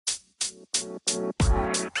Hi,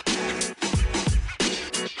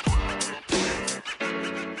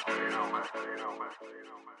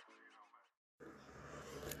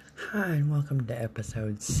 and welcome to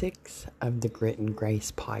episode 6 of the Grit and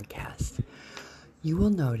Grace podcast. You will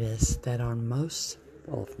notice that on most,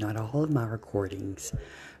 well, if not all of my recordings,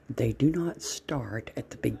 they do not start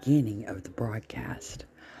at the beginning of the broadcast.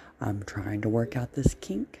 I'm trying to work out this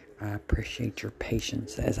kink. I appreciate your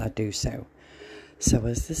patience as I do so. So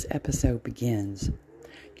as this episode begins,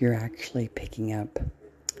 you're actually picking up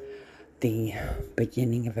the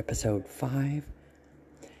beginning of episode 5,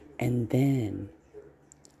 and then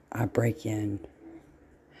I break in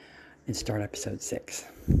and start episode 6.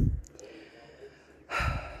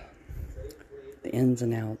 The ins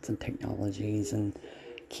and outs and technologies and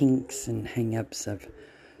kinks and hang-ups of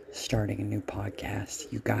starting a new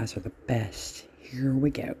podcast. You guys are the best. Here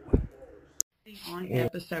we go. On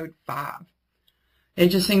episode 5. It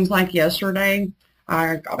just seems like yesterday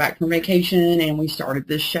I got back from vacation and we started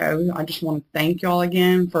this show. I just want to thank y'all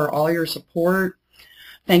again for all your support.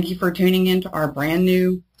 Thank you for tuning in to our brand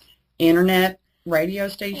new internet radio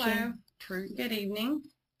station. Hello. Good evening.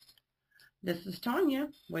 This is Tanya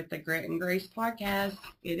with the Grit and Grace podcast.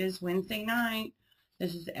 It is Wednesday night.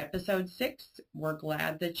 This is episode 6. We're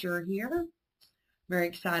glad that you're here. Very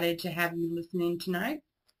excited to have you listening tonight.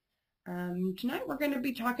 Tonight we're going to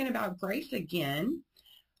be talking about grace again.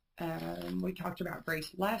 We talked about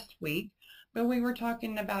grace last week, but we were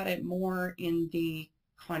talking about it more in the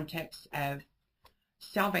context of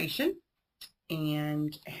salvation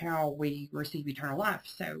and how we receive eternal life.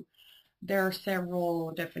 So there are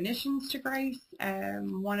several definitions to grace,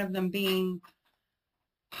 one of them being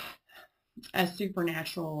a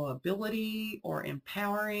supernatural ability or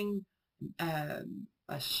empowering, a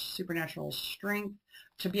supernatural strength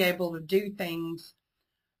to be able to do things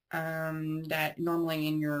that normally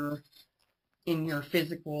in your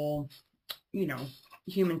physical,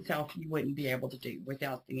 human self you wouldn't be able to do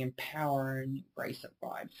without the empowering grace of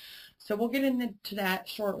God. So we'll get into that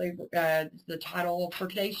shortly. The title for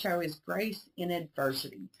today's show is Grace in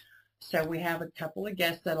Adversity. So we have a couple of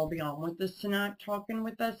guests that'll be on with us tonight talking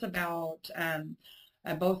with us about,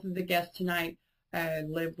 both of the guests tonight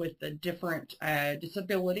live with the different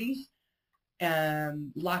disabilities,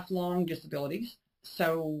 lifelong disabilities.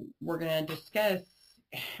 So we're going to discuss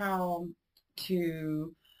how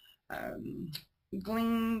to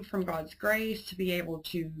glean from God's grace to be able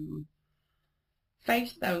to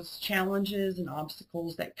face those challenges and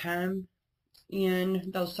obstacles that come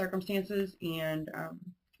in those circumstances, and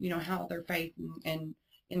how their faith and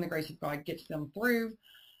in the grace of God gets them through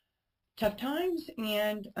tough times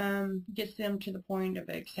and gets them to the point of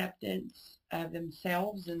acceptance of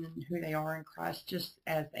themselves and who they are in Christ, just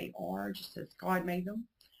as they are, just as God made them.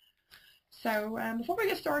 So before we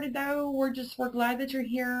get started, though, we're glad that you're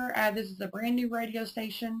here. This is a brand new radio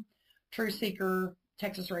station,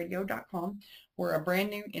 TrueSeekerTexasRadio.com. We're a brand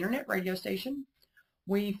new internet radio station.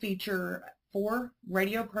 We feature 4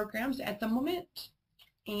 radio programs at the moment,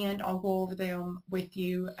 and I'll go over them with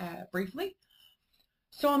you briefly.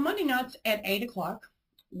 So on Monday nights at 8 o'clock,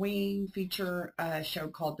 we feature a show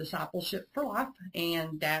called Discipleship for Life,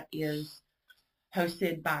 and that is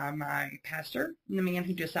hosted by my pastor, the man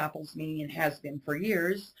who disciples me and has been for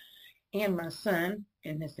years, and my son,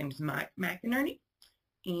 and his name's Mike McInerney.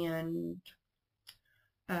 And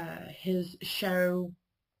his show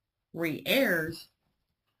re-airs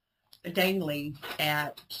daily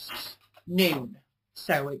at noon.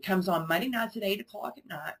 So it comes on Monday nights at 8 o'clock at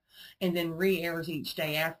night and then re-airs each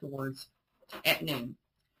day afterwards at noon.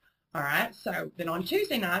 All right, so then on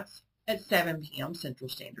Tuesday nights at 7 p.m. Central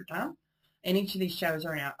Standard Time, and each of these shows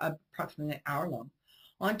are now approximately an hour long.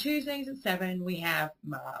 On Tuesdays at 7, we have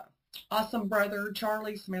my awesome brother,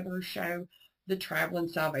 Charlie Smithers' show, The Traveling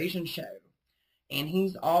Salvation Show. And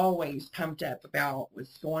he's always pumped up about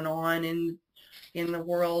what's going on in the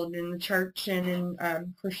world, in the church, and in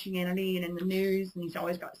Christianity, and in the news. And he's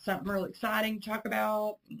always got something real exciting to talk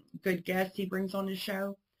about, good guests he brings on his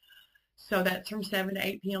show. So that's from 7 to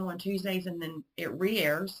 8 p.m. on Tuesdays, and then it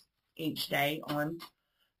re-airs each day on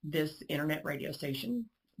this internet radio station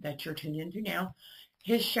that you're tuned into now.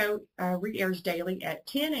 His show re-airs daily at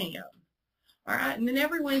 10 a.m. All right, and then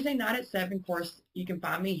every Wednesday night at 7, of course, you can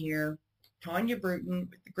find me here, Tanya Bruton,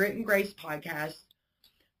 with the Grit and Grace podcast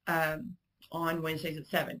on Wednesdays at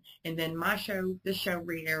 7. And then this show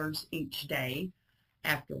re-airs each day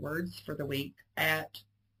afterwards for the week at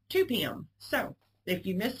 2 p.m. So if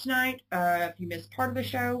you missed tonight, if you missed part of the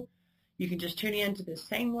show, you can just tune in to this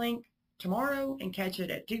same link tomorrow and catch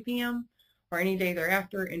it at 2 p.m. or any day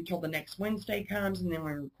thereafter until the next Wednesday comes, and then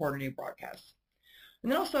we record a new broadcast.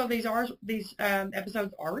 And then also these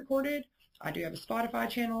episodes are recorded. I do have a Spotify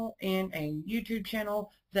channel and a YouTube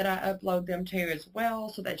channel that I upload them to as well,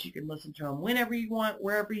 so that you can listen to them whenever you want,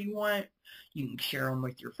 wherever you want. You can share them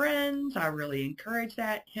with your friends. I really encourage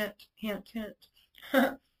that. Hint, hint,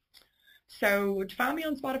 hint. So to find me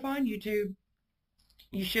on Spotify and YouTube,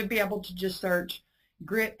 you should be able to just search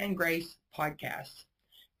Grit and Grace Podcast,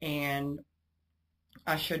 and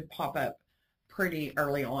I should pop up pretty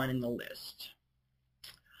early on in the list.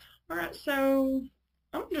 All right, so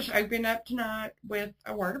I'm just open up tonight with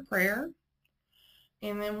a word of prayer,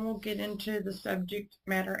 and then we'll get into the subject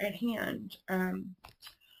matter at hand.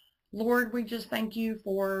 Lord, we just thank you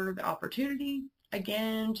for the opportunity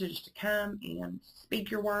again to just come and speak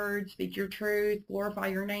your words, speak your truth, glorify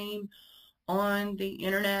your name on the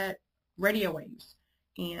internet radio waves.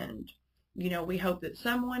 And, we hope that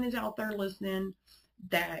someone is out there listening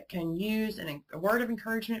that can use a word of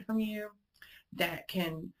encouragement from you, that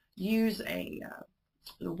can use a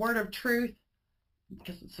word of truth,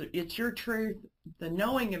 because it's your truth, the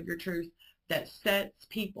knowing of your truth that sets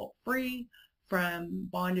people free from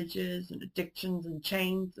bondages and addictions and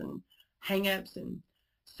chains and hang-ups. And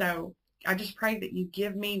so I just pray that you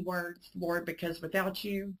give me words, Lord, because without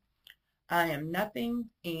you, I am nothing,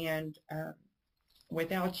 and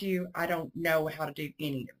without you, I don't know how to do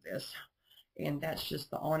any of this. And that's just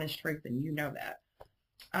the honest truth, and you know that.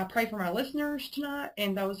 I pray for my listeners tonight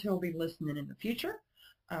and those who will be listening in the future.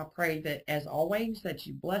 I pray that, as always, that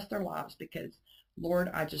you bless their lives, because, Lord,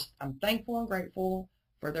 I'm thankful and grateful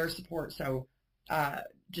for their support. So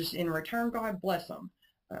just in return, God, bless them.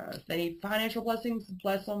 If they need financial blessings,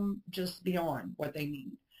 bless them just beyond what they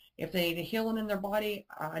need. If they need a healing in their body,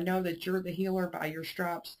 I know that you're the healer. By your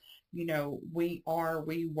stripes, we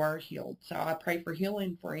were healed. So I pray for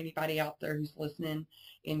healing for anybody out there who's listening,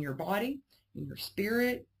 in your body, in your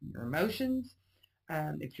spirit, in your emotions.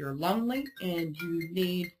 If you're lonely and you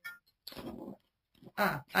need,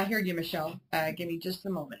 I hear you, Michelle. Give me just a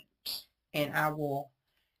moment, and I will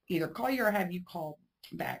either call you or have you call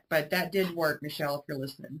back. But that did work, Michelle, if you're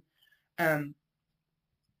listening. All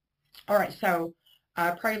right, so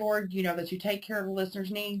I pray, Lord, that you take care of the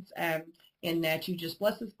listeners' needs, and that you just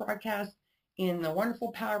bless this broadcast in the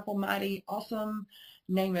wonderful, powerful, mighty, awesome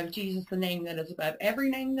name of Jesus, the name that is above every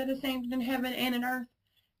name that is named in heaven and in earth.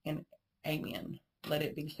 And amen. Let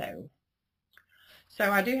it be so.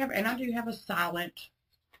 So I do have a silent,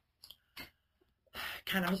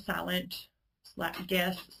 kind of a silent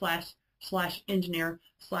guest slash engineer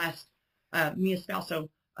slash Mia Spalso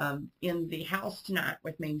in the house tonight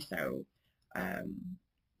with me. So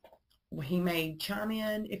he may chime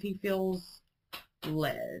in if he feels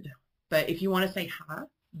led. But if you want to say hi,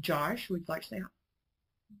 Josh, would you like to say hi?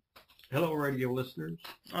 Hello, radio listeners.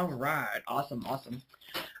 All right. Awesome.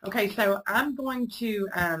 Okay, so I'm going to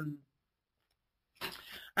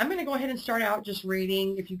go ahead and start out just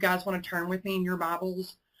reading. If you guys want to turn with me in your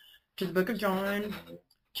Bibles to the book of John,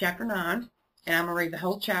 chapter 9, and I'm going to read the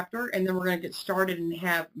whole chapter, and then we're going to get started and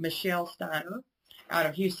have Michelle Steiner out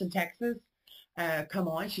of Houston, Texas, come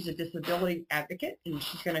on. She's a disability advocate, and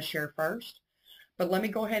she's going to share first. But let me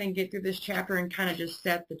go ahead and get through this chapter and kind of just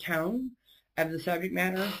set the tone of the subject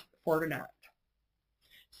matter for tonight.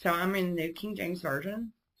 So I'm in the New King James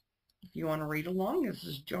Version. If you want to read along, this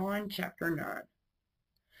is John chapter 9.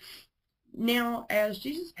 Now, as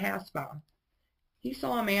Jesus passed by, he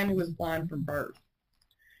saw a man who was blind from birth.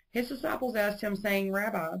 His disciples asked him, saying,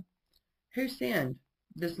 Rabbi, who sinned,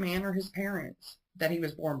 this man or his parents, that he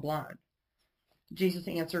was born blind? Jesus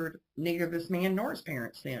answered, neither this man nor his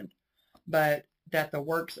parents sinned, but that the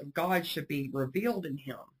works of God should be revealed in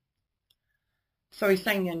him. So he's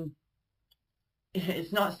saying,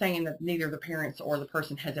 it's not saying that neither the parents or the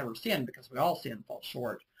person has ever sinned, because we all sin and fall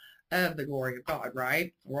short of the glory of God,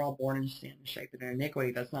 right? We're all born in sin, shaped in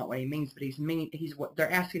iniquity. That's not what he means, but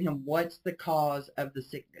they're asking him, what's the cause of the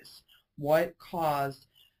sickness? What caused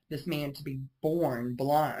this man to be born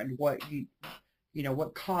blind? What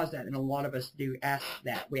caused that? And a lot of us do ask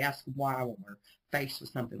that. We ask why when we're faced with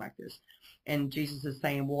something like this. And Jesus is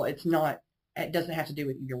saying, well, it doesn't have to do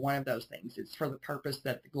with either one of those things. It's for the purpose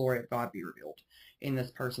that the glory of God be revealed in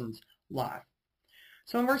this person's life.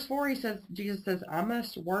 So in verse 4, Jesus says, I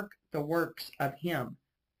must work the works of him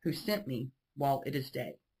who sent me while it is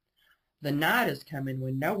day. The night is coming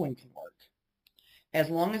when no one can work. As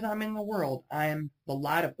long as I'm in the world, I am the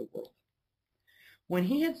light of the world. When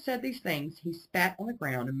he had said these things, he spat on the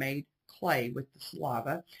ground and made clay with the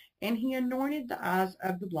saliva, and he anointed the eyes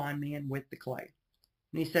of the blind man with the clay.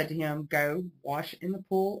 And he said to him, go wash in the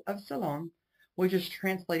pool of Siloam, which is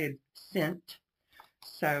translated sent.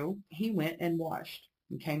 So he went and washed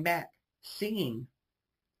and came back, seeing.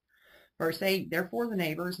 Verse 8, therefore the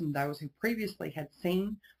neighbors and those who previously had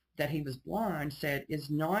seen that he was blind said,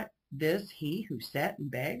 is not this he who sat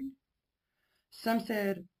and begged? Some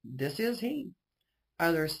said, this is he.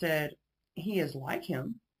 Others said, he is like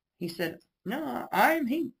him. He said, no, I am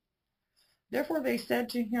he. Therefore they said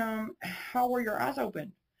to him, how were your eyes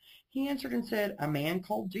opened? He answered and said, a man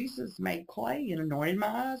called Jesus made clay and anointed my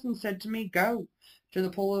eyes and said to me, go to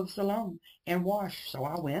the pool of Siloam and wash. So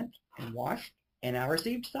I went and washed, and I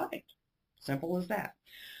received sight. Simple as that.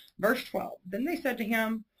 Verse 12, then they said to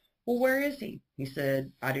him, well, where is he? He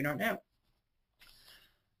said, I do not know.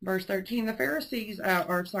 Verse 13, the Pharisees,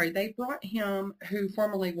 they brought him who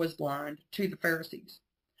formerly was blind to the Pharisees.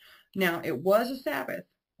 Now it was a Sabbath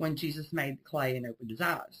when Jesus made the clay and opened his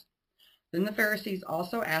eyes. Then the Pharisees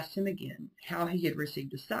also asked him again how he had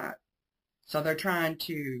received his sight. So they're trying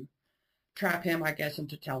to trap him, I guess,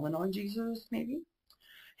 into telling on Jesus, maybe.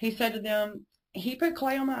 He said to them, he put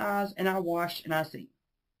clay on my eyes, and I washed, and I see.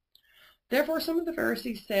 Therefore some of the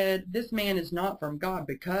Pharisees said, this man is not from God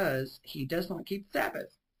because he does not keep the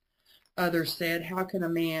Sabbath. Others said, how can a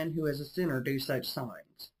man who is a sinner do such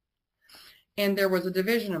signs? And there was a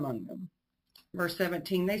division among them. Verse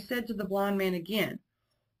 17, they said to the blind man again,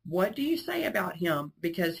 what do you say about him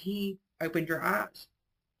because he opened your eyes?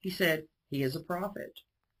 He said, he is a prophet.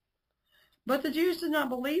 But the Jews did not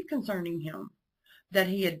believe concerning him that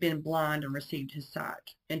he had been blind and received his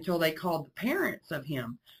sight until they called the parents of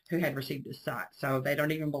him who had received his sight. So they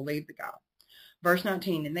don't even believe the guy. Verse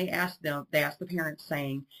 19, and they asked the parents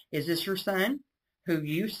saying, is this your son who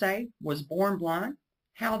you say was born blind?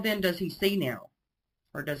 How then does he see now?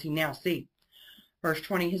 Or does he now see? Verse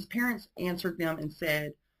 20, his parents answered them and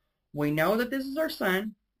said, we know that this is our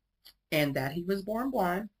son and that he was born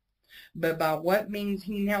blind, but by what means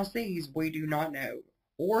he now sees, we do not know,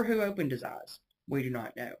 or who opened his eyes, we do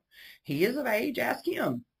not know. He is of age, ask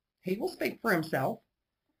him. He will speak for himself.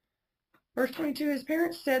 Verse 22, his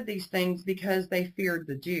parents said these things because they feared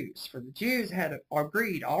the Jews, for the Jews had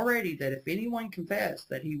agreed already that if anyone confessed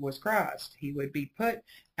that he was Christ, he would be put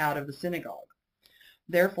out of the synagogue.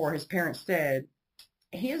 Therefore his parents said,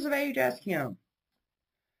 he is of age, ask him.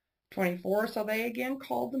 24, so they again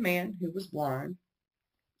called the man who was blind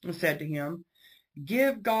and said to him,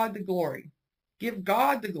 give God the glory. Give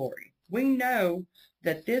God the glory. We know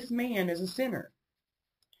that this man is a sinner.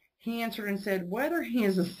 He answered and said, whether he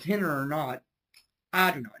is a sinner or not,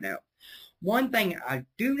 I do not know. One thing I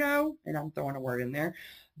do know, and I'm throwing a word in there,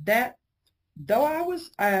 that though I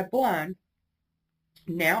was blind,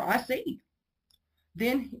 now I see.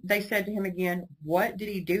 Then they said to him again, what did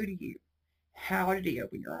he do to you? How did he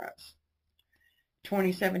open your eyes?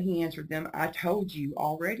 27, he answered them, I told you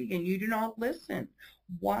already, and you do not listen.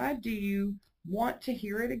 Why do you want to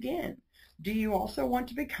hear it again? Do you also want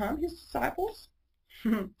to become his disciples?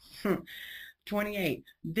 28,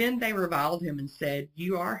 then they reviled him and said,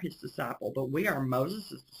 you are his disciple, but we are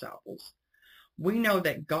Moses' disciples. We know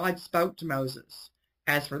that God spoke to Moses.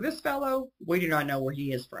 As for this fellow, we do not know where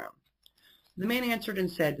he is from. The man answered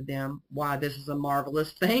and said to them, why, this is a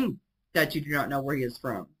marvelous thing that you do not know where he is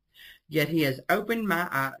from. Yet he has opened my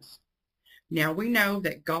eyes. Now we know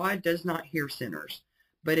that God does not hear sinners,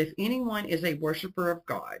 but if anyone is a worshiper of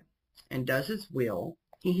God and does his will,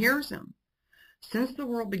 he hears him. Since the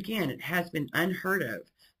world began, it has been unheard of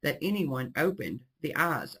that anyone opened the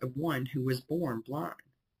eyes of one who was born blind.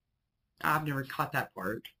 I've never caught that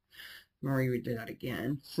part. Marie would do that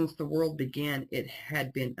again. Since the world began, it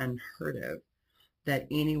had been unheard of that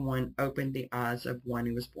anyone opened the eyes of one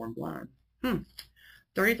who was born blind.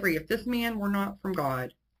 33, if this man were not from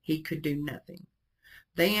God, he could do nothing.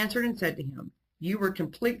 They answered and said to him, you were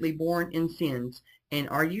completely born in sins, and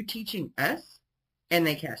are you teaching us? And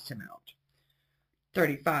they cast him out.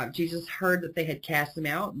 35, Jesus heard that they had cast him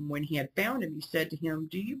out, and when he had found him, he said to him,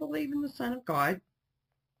 do you believe in the Son of God?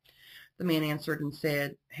 The man answered and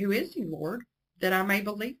said, who is he, Lord, that I may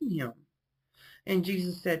believe in him? And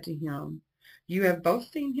Jesus said to him, you have both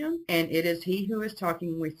seen him, and it is he who is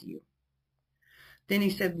talking with you. Then he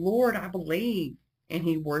said, Lord, I believe, and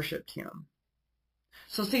he worshipped him.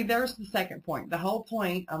 So see, there's the second point. The whole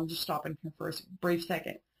point, I'm just stopping here for a brief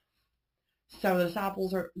second. So the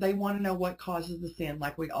disciples they want to know what causes the sin,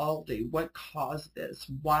 like we all do. What caused this?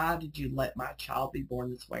 Why did you let my child be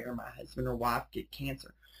born this way, or my husband or wife get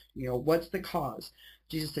cancer? You know, what's the cause?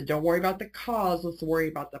 Jesus said, don't worry about the cause. Let's worry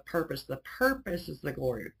about the purpose. The purpose is the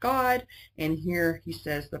glory of God. And here he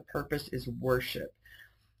says the purpose is worship.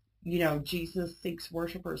 You know, Jesus seeks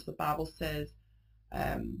worshipers. The Bible says,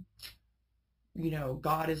 you know,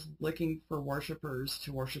 God is looking for worshipers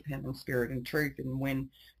to worship him in spirit and truth. And when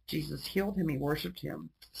Jesus healed him, he worshiped him.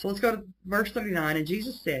 So let's go to verse 39. And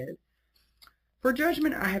Jesus said, For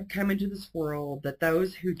judgment I have come into this world, that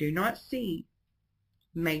those who do not see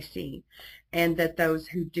may see, and that those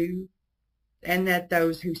who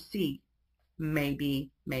see may be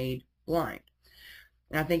made blind.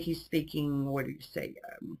 And I think he's speaking, what do you say?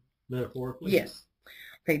 Metaphorically? Yes.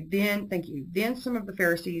 Okay, then, thank you. Then some of the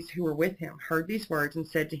Pharisees who were with him heard these words and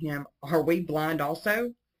said to him, "Are we blind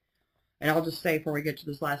also?" And I'll just say before we get to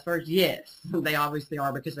this last verse, yes, they obviously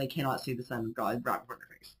are, because they cannot see the Son of God right before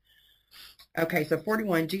their face. Okay, so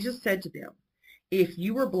 41, Jesus said to them, "If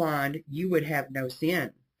you were blind, you would have no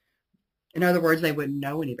sin." In other words, they wouldn't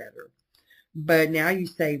know any better. But now you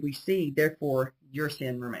say, "We see, therefore your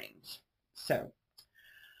sin remains." So,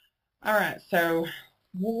 all right, so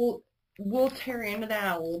we'll tear into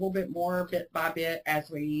that a little bit more bit by bit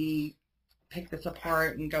as we pick this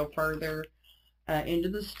apart and go further into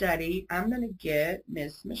the study. I'm going to get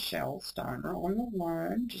Miss Michelle Steiner on the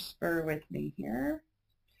line. Just bear with me here,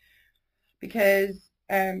 because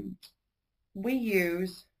we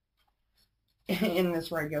use in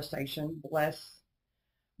this radio station, bless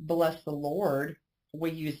the Lord,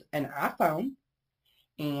 we use an iPhone,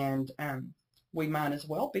 and we might as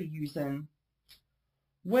well be using,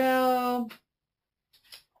 well,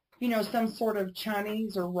 you know, some sort of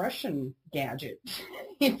Chinese or Russian gadget,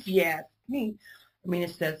 if you ask me. I mean,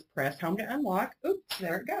 it says press home to unlock. Oops,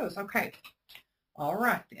 there it goes. Okay. All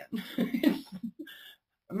right, then.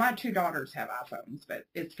 My two daughters have iPhones, but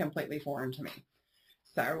it's completely foreign to me.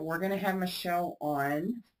 So we're going to have Michelle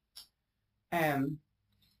on by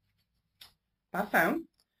phone.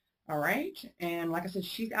 All right. And like I said,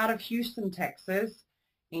 she's out of Houston, Texas.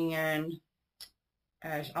 And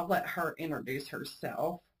I'll let her introduce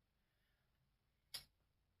herself.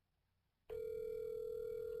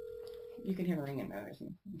 You can hear the ringing noise.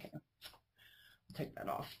 Okay. I'll take that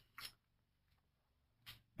off.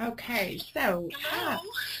 Okay, so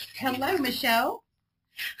hello, Michelle.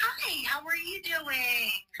 Hi, how are you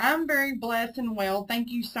doing? I'm very blessed and well. Thank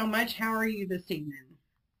you so much. How are you this evening?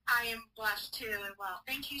 I am blessed too and well.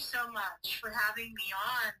 Thank you so much for having me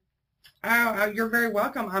on. Oh, you're very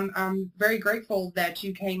welcome. I'm very grateful that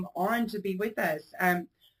you came on to be with us.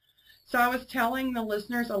 So I was telling the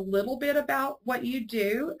listeners a little bit about what you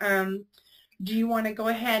do. Do you want to go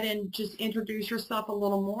ahead and just introduce yourself a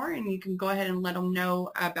little more, and you can go ahead and let them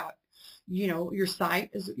know about, you know, your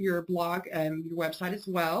site, your blog, your website as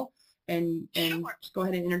well, and Sure. just go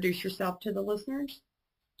ahead and introduce yourself to the listeners.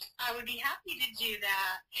 I would be happy to do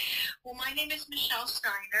that. Well, my name is Michelle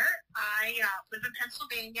Steiner. I live in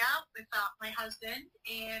Pennsylvania with my husband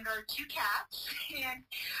and our two cats, and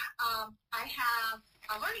I have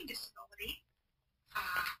a learning disability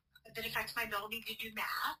that affects my ability to do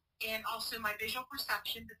math, and also my visual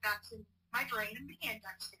perception, that's in my brain and hand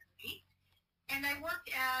dexterity. And I work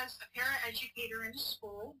as a paraeducator in a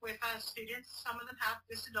school with students. Some of them have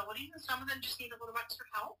disabilities, and some of them just need a little extra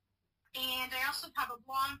help. And I also have a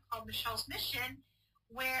blog called Michelle's Mission,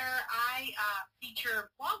 where I feature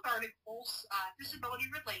blog articles, disability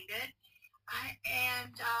related,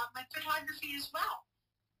 and my photography as well.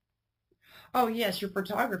 Oh, yes, your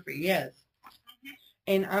photography, yes. Mm-hmm.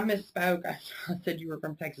 And I misspoke. I said you were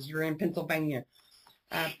from Texas. You're in Pennsylvania.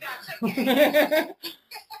 That's okay.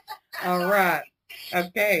 All right.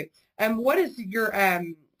 Okay. What is your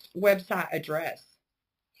website address?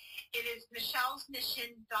 It is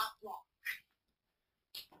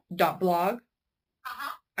michellesmission.blog. .blog?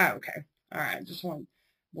 Uh-huh. Oh, okay. All right. Just want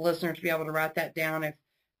the listener to be able to write that down if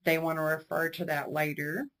they want to refer to that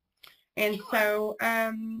later. And Sure. so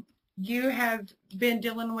you have been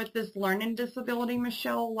dealing with this learning disability,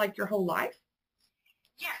 Michelle, like your whole life?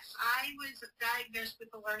 Yes, I was diagnosed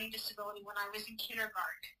with a learning disability when I was in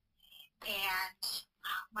kindergarten. And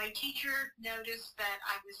my teacher noticed that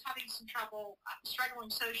I was having some trouble struggling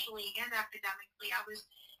socially and academically. I was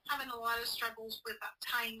having a lot of struggles with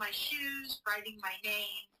tying my shoes, writing my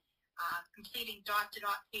name, completing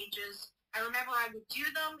dot-to-dot pages. I remember I would do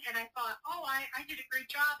them, and I thought, oh, I did a great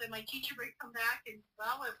job, and my teacher would come back, and,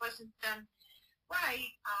 well, it wasn't done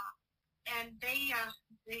right. And they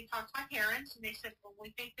talked to my parents, and they said, well,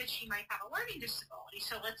 we think that she might have a learning disability,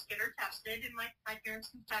 so let's get her tested. And my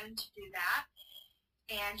parents decided to do that.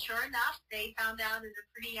 And sure enough, they found out at a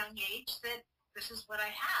pretty young age that this is what I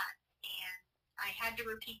had. And I had to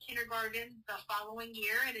repeat kindergarten the following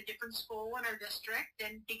year at a different school in our district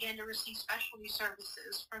and began to receive specialty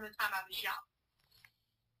services from the time I was young.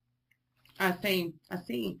 I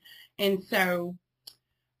see. And so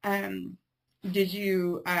did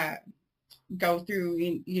you go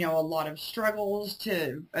through, you know, a lot of struggles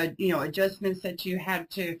to, you know, adjustments that you had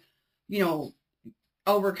to, you know,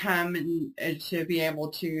 overcome and to be able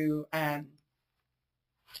to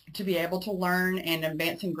to be able to learn and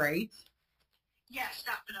advance in grades? Yes,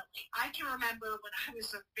 definitely. I can remember when I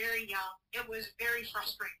was very young, it was very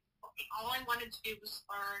frustrating for me. All I wanted to do was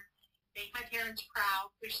learn, make my parents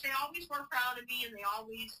proud, which they always were proud of me, and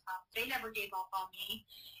they never gave up on me.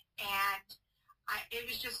 And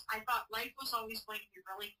I thought life was always going to be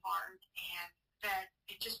really hard, and that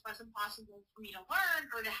it just wasn't possible for me to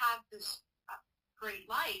learn or to have this great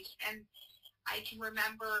life. And I can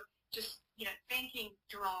remember just, thinking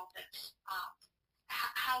through all this,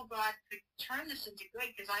 how God could turn this into good,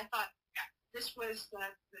 because I thought this was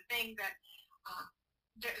the thing that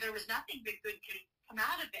there was nothing but good could come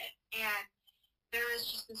out of it. And there has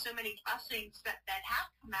just been so many blessings that have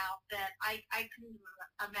come out that I couldn't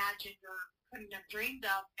imagine or couldn't have dreamed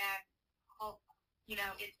of. And,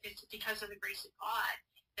 it's because of the grace of God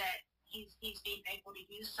that he's being able to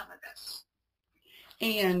use some of this.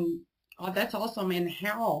 And that's awesome. And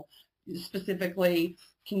how specifically,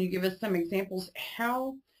 can you give us some examples?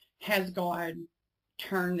 How has God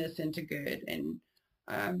turned this into good? And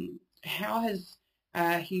how has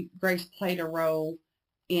Grace played a role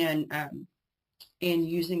in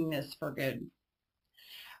using this for good?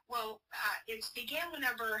 Well, it began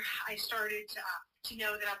whenever I started to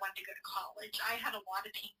know that I wanted to go to college. I had a lot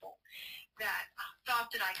of people that thought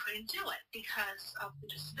that I couldn't do it because of the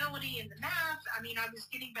disability and the math. I mean, I was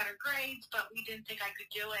getting better grades, but we didn't think I could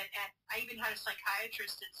do it. And I even had a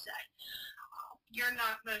psychiatrist that said, you're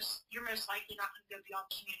most likely not going to go beyond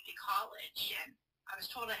community college. And I was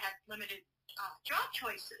told I had limited job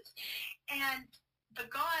choices. But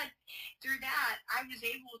God, through that, I was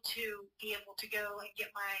able to go and get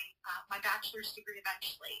my bachelor's degree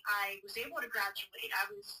eventually. I was able to graduate. I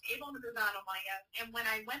was able to move out on my own. And when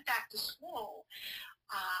I went back to school,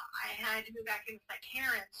 I had to move back in with my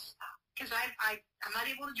parents because I'm not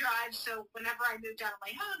able to drive. So whenever I moved out on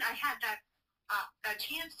my own, I had that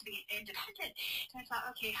chance to be independent. And I thought,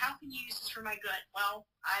 okay, how can you use this for my good? Well,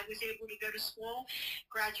 I was able to go to school,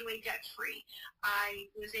 graduate debt-free. I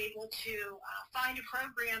was able to find a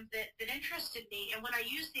program that interested me. And when I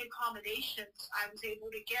used the accommodations, I was able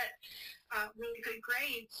to get really good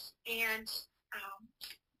grades. And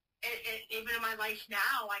even in my life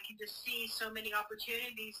now, I can just see so many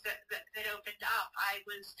opportunities that opened up. I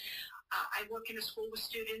work in a school with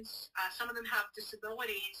students. Some of them have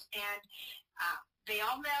disabilities, and they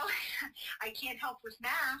all know I can't help with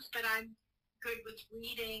math, but I'm good with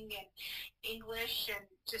reading and English and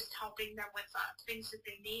just helping them with things that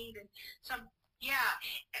they need. And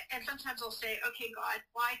sometimes I'll say, okay, God,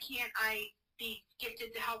 why can't I be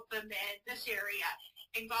gifted to help them in this area?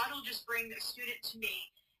 And God will just bring a student to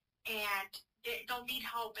me, and they'll need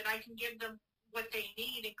help, and I can give them what they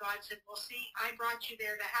need. And God said, well, see, I brought you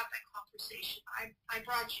there to have that conversation. I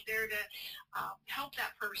brought you there to help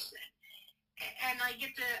that person. And I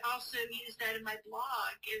get to also use that in my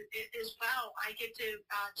blog as well. I get to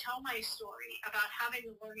tell my story about having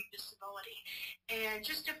a learning disability and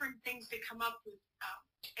just different things that come up with,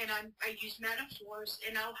 and I use metaphors,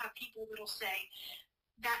 and I'll have people that'll say,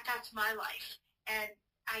 that's my life. And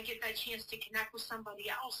I get that chance to connect with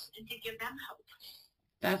somebody else and to give them hope.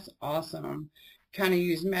 That's awesome. Kind of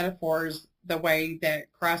use metaphors the way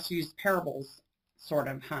that Christ used parables, sort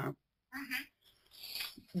of, huh? Mm-hmm.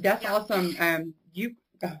 That's awesome.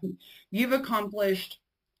 You've accomplished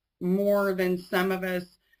more than some of us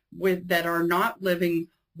that are not living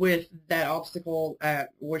with that obstacle,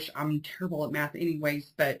 which I'm terrible at math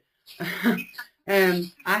anyways, but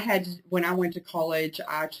when I went to college,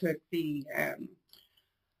 I took the,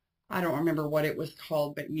 I don't remember what it was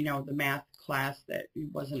called, but, the math class that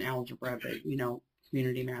wasn't algebra, but,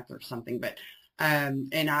 community math or something. But,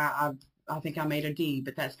 and I think I made a D,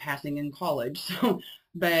 but that's passing in college.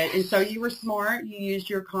 And so you were smart. You used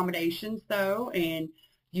your accommodations, though, and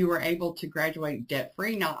you were able to graduate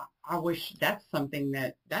debt-free. Now, I wish that's something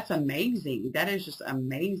that's amazing. That is just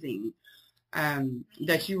amazing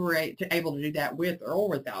that you were able to do that with or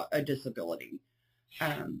without a disability.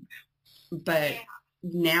 But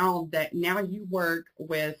now you work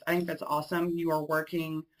with, I think that's awesome. You are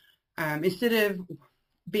working, instead of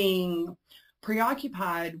being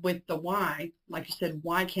preoccupied with the why, like you said,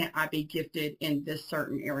 why can't I be gifted in this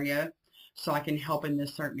certain area so I can help in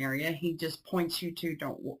this certain area? He just points you to,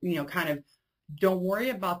 don't worry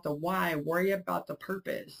about the why, worry about the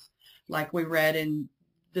purpose. Like we read in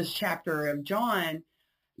this chapter of John,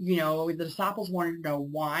 the disciples wanted to know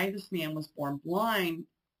why this man was born blind.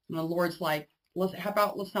 And the Lord's like, let's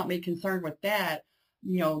not be concerned with that.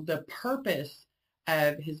 The purpose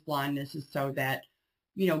of his blindness is so that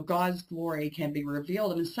God's glory can be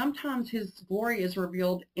revealed. And sometimes his glory is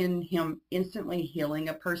revealed in him instantly healing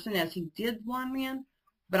a person, as he did blind man.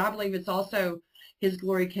 But I believe it's also his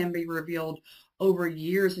glory can be revealed over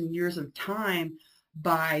years and years of time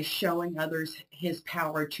by showing others his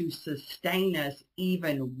power to sustain us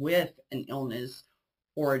even with an illness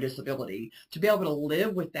or a disability. To be able to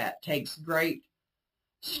live with that takes great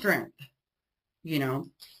strength, you know.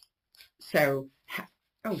 So,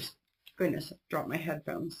 oh goodness, I dropped my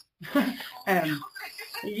headphones.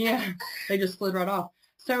 Yeah, they just slid right off.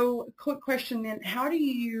 So, quick question then, how do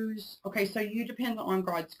you use, okay, so you depend on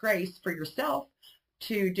God's grace for yourself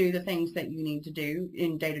to do the things that you need to do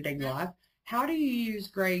in day-to-day life. How do you use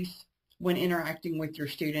grace when interacting with your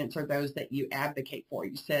students or those that you advocate for?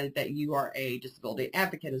 You said that you are a disability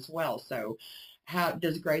advocate as well. So how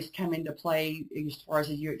does grace come into play as far as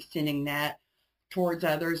you extending that towards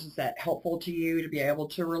others? Is that helpful to you to be able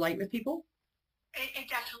to relate with people? It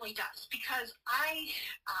definitely does, because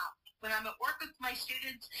when I'm at work with my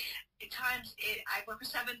students, at times I work with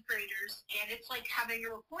 7th graders, and it's like having a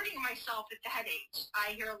recording of myself at that age.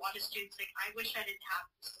 I hear a lot of students saying, I wish I didn't have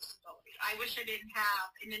this disability. I wish I didn't have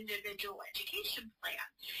an individual education plan.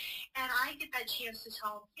 And I get that chance to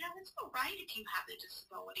tell them, it's all right if you have a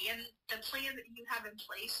disability, and the plan that you have in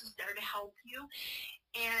place is there to help you.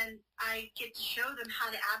 And I get to show them how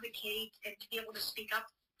to advocate and to be able to speak up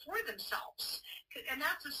for themselves. And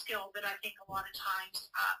that's a skill that I think a lot of times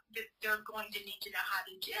that they're going to need to know how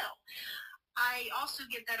to do. I also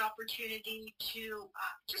get that opportunity to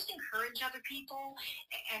just encourage other people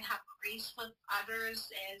and have grace with others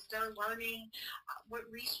as they're learning what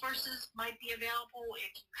resources might be available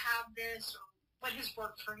if you have this, or what has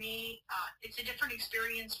worked for me. It's a different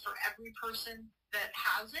experience for every person that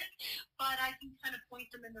has it, but I can kind of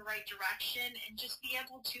point them in the right direction and just be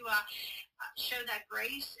able to show that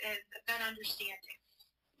grace and that understanding.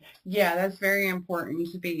 Yeah, that's very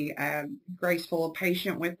important to be graceful and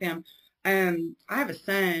patient with them. I have a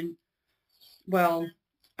son. Well,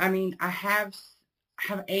 I mean, I have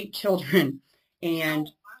 8 children, and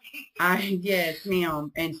yes,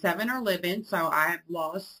 ma'am, and 7 are living. So I have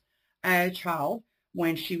lost a child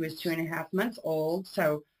when she was 2.5 months old.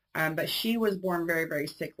 So, but she was born very, very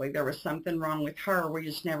sickly. There was something wrong with her. We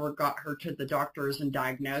just never got her to the doctors and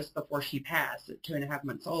diagnosed before she passed at 2.5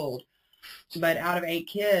 months old. But out of 8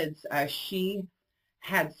 kids, she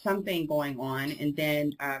had something going on. And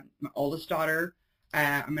then my oldest daughter,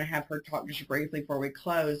 I'm going to have her talk just briefly before we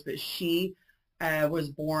close, but she was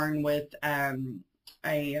born with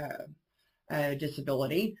a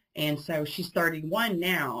disability. And so she's 31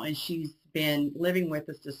 now, and she's been living with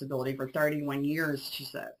this disability for 31 years.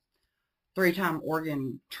 She's a 3-time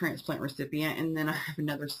organ transplant recipient. And then I have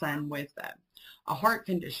another son with a heart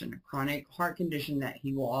condition, a chronic heart condition that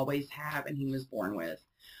he will always have and he was born with.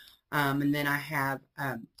 And then I have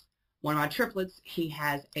one of my triplets. He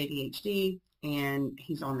has ADHD, and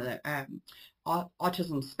he's on the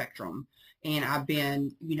autism spectrum. And I've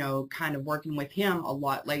been, kind of working with him a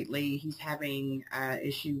lot lately. He's having an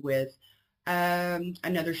issue with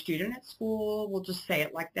another student at school. We'll just say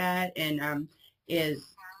it like that. And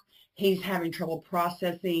he's having trouble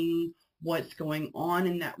processing what's going on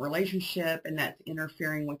in that relationship, and that's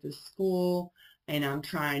interfering with his school. And I'm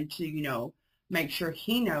trying to, make sure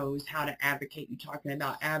he knows how to advocate. You're talking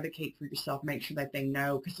about advocate for yourself, make sure that they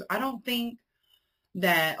know. Because I don't think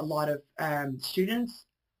that a lot of students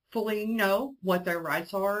fully know what their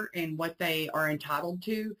rights are and what they are entitled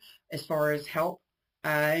to as far as help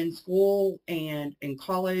in school and in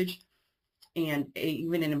college, and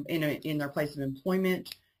even in their place of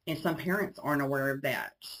employment. And some parents aren't aware of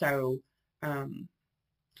that. So,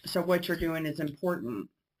 so what you're doing is important.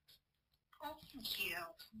 Oh, thank you.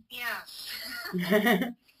 Yes.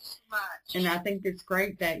 And I think it's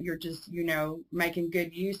great that you're just, making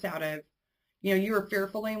good use out of, you were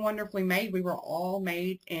fearfully and wonderfully made. We were all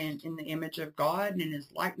made in the image of God and in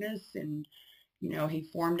his likeness. And, he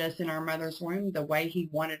formed us in our mother's womb the way he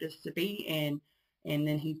wanted us to be. And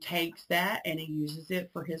then he takes that and he uses it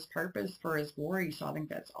for his purpose, for his glory. So I think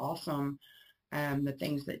that's awesome. The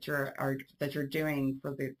things that you're doing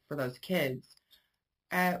for those kids.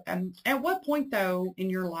 At what point, though, in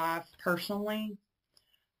your life personally,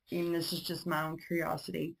 and this is just my own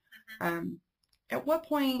curiosity, at what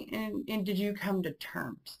point did you come to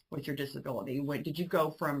terms with your disability? What did you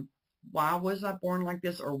go from, why was I born like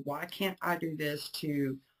this, or why can't I do this,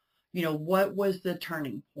 to, what was the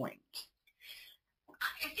turning point?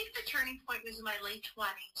 I think the turning point was in my late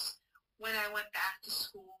 20s when I went back to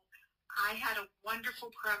school. I had a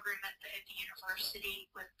wonderful program at the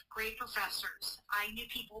university with great professors. I knew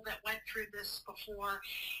people that went through this before,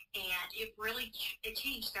 and it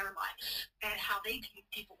changed their life and how they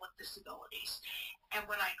viewed people with disabilities. And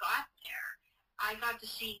when I got there, I got to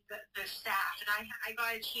see the staff, and I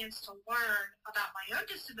got a chance to learn about my own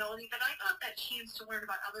disability, but I got that chance to learn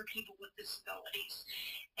about other people with disabilities.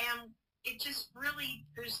 And it just really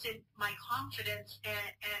boosted my confidence,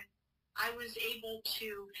 and I was able to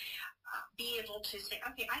be able to say,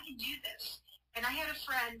 okay, I can do this. And I had a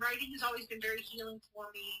friend, writing has always been very healing for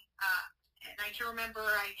me, and I can remember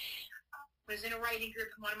I was in a writing group,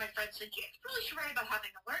 and one of my friends said, you really should write about having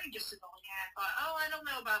a learning disability. And I thought, oh, I don't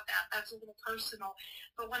know about that. That's a little personal.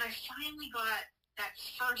 But when I finally got that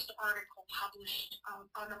first article published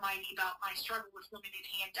on the Mighty about my struggle with limited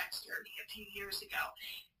hand dexterity a few years ago,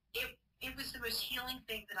 it was the most healing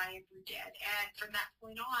thing that I ever did. And from that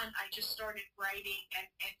point on, I just started writing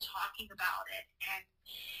and talking about it. And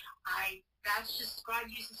that's just, God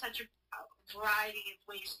uses such a variety of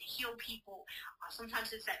ways to heal people.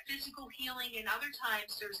 Sometimes it's that physical healing, and other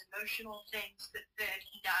times there's emotional things that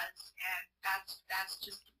he does. And that's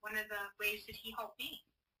just one of the ways that he helped me.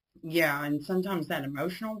 Yeah, and sometimes that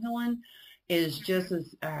emotional healing is just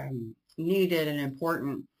as needed and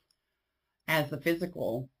important as the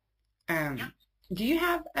physical. Do you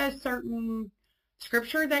have a certain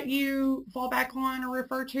scripture that you fall back on or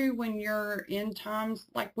refer to when you're in times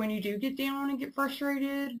like when you do get down and get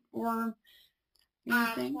frustrated or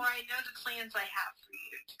anything? For I know the plans I have for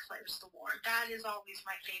you, declares the Lord. That is always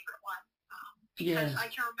my favorite one. Because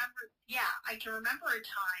I can remember a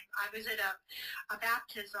time I was at a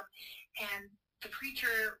baptism, and the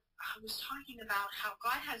preacher was talking about how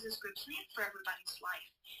God has this good plan for everybody's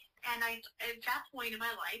life. And at that point in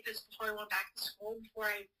my life, it's before I went back to school,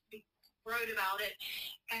 before I wrote about it,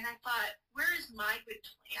 and I thought, where is my good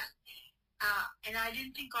plan? And I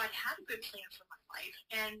didn't think God had a good plan for my life.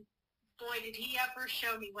 And boy, did he ever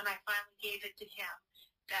show me when I finally gave it to him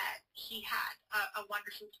that he had a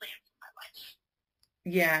wonderful plan for my life.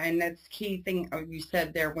 Yeah, and that's key thing you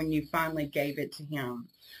said there, when you finally gave it to him.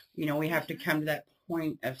 You know, we have to come to that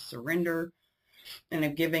point of surrender and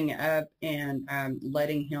of giving up and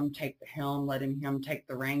letting him take the helm, letting him take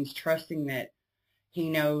the reins, trusting that he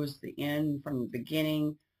knows the end from the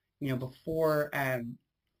beginning. You know, before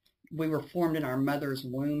we were formed in our mother's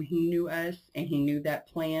womb, he knew us, and he knew that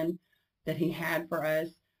plan that he had for us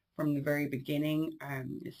from the very beginning.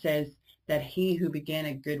 It says that he who began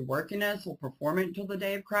a good work in us will perform it until the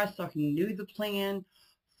day of Christ. So he knew the plan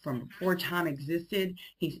from before time existed.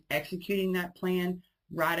 He's executing that plan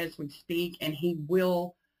right as we speak, and he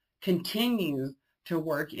will continue to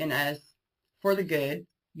work in us for the good,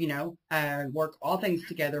 you know, work all things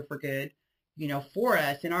together for good, you know, for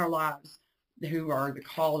us in our lives who are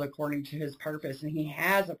called according to his purpose. And he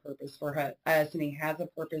has a purpose for us, and he has a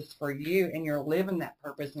purpose for you, and you're living that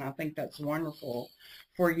purpose. And I think that's wonderful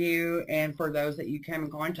for you and for those that you come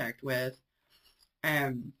in contact with.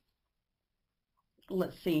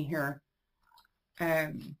 Let's see here.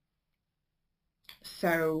 Let's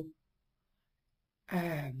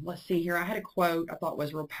see here. I had a quote I thought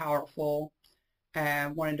was real powerful.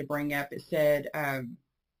 Wanted to bring up. It said,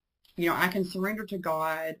 you know, I can surrender to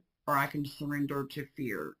God, or I can surrender to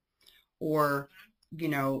fear, or, you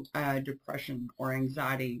know, depression or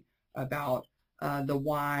anxiety about the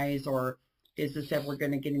whys, or is this ever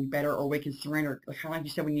going to get any better, or we can surrender. Kind of like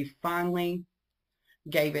you said, when you finally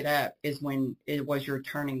gave it up is when it was your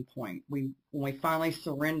turning point. When we finally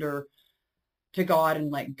surrender to God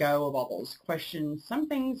and let go of all those questions, some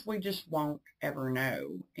things we just won't ever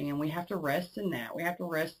know, and we have to rest in that. We have to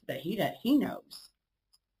rest that he knows.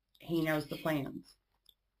 He knows the plans.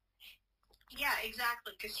 Yeah,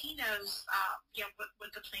 exactly, because he knows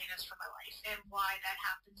what the plan is for my life and why that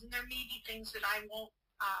happens. And there may be things that I won't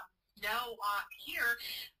know here,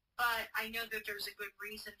 but I know that there's a good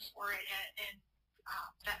reason for it, and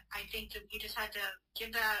that I think that we just had to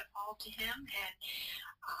give that all to him. And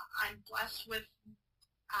I'm blessed with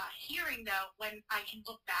hearing, though, when I can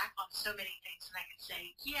look back on so many things and I can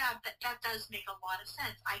say, yeah, that does make a lot of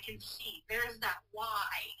sense. I can see there's that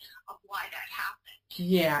why of why that happened.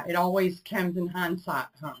 Yeah, it always comes in hindsight,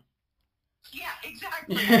 huh? Yeah,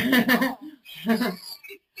 exactly.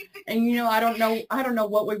 And you know, I don't know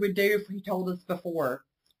what we would do if he told us before.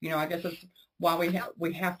 You know, I guess that's why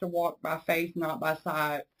we have to walk by faith, not by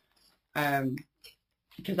sight.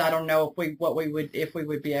 Because I don't know if we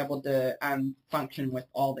would be able to function with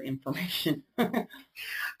all the information. I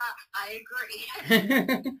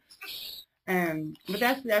agree. But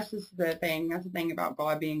that's just the thing. That's the thing about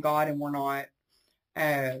God being God and we're not.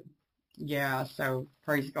 Yeah. So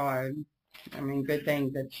praise God. I mean, good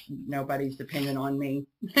thing that nobody's dependent on me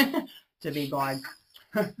to be God.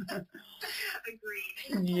 Agreed.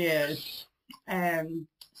 Yes.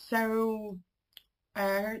 So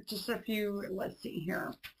just a few. Let's see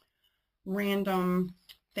here. random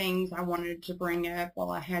things I wanted to bring up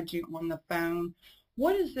while I had you on the phone.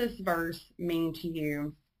 What does this verse mean to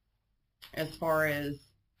you as far as,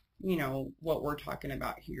 what we're talking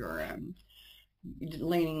about here?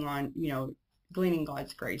 Leaning on, gleaning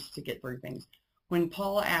God's grace to get through things. When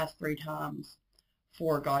Paul asked 3 times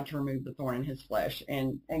for God to remove the thorn in his flesh,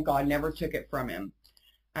 and God never took it from him.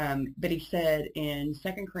 But he said in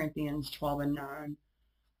 2 Corinthians 12:9,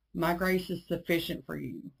 my grace is sufficient for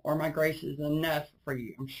you, or my grace is enough for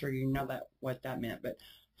you. I'm sure you know what that meant, but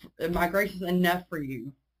my grace is enough for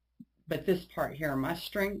you. But this part here, my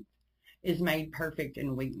strength is made perfect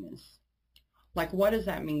in weakness. Like, what does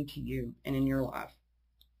that mean to you and in your life?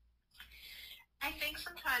 I think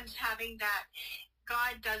sometimes having that,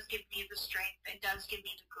 God does give me the strength and does give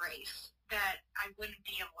me the grace that I wouldn't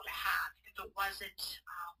be able to have if it wasn't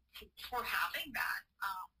for having that.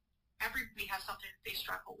 Everybody has something that they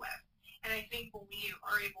struggle with. And I think when we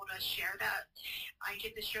are able to share that, I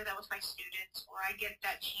get to share that with my students, or I get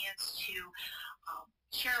that chance to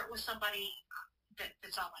share it with somebody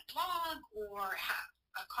that's on my blog, or have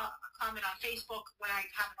a comment on Facebook when I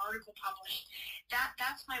have an article published.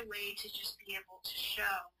 That's my way to just be able to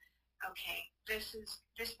show, okay, this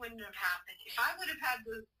wouldn't have happened if I would have had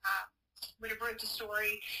would have wrote the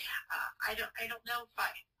story. I don't know if I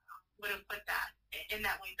would have put that in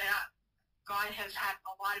that way, but God has had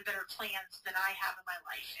a lot of better plans than I have in my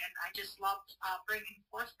life, and I just love bringing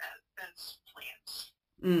forth those plans.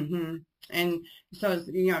 Mm-hmm. And so,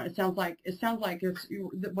 it sounds like it's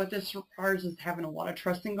what this requires is having a lot of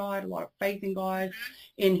trust in God, a lot of faith in God,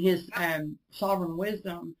 in His sovereign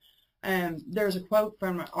wisdom. There's a quote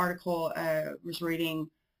from an article I was reading.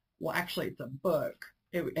 Well, actually, it's a book.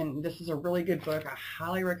 And this is a really good book. I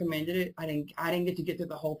highly recommended it. I didn't get to get through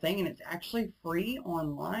the whole thing, and it's actually free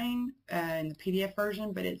online in the PDF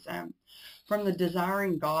version, but it's from the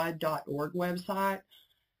desiringgod.org website.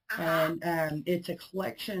 And it's a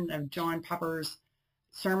collection of John Piper's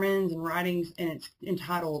sermons and writings, and it's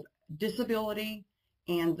entitled Disability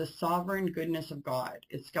and the Sovereign Goodness of God.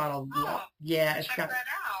 It's got a lot. Yeah, it's got, that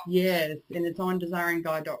out. yes, and it's on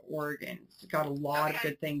desiringgod.org, and it's got a lot of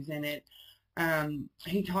good things in it.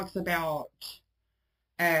 He talks about,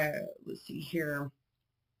 let's see here,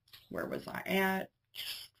 where was I at?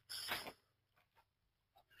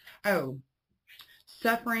 Oh,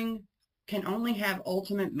 suffering can only have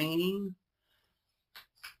ultimate meaning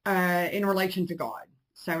in relation to God.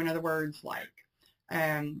 So in other words, like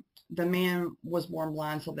the man was born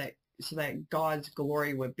blind so that God's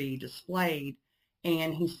glory would be displayed.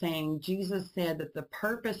 And he's saying Jesus said that the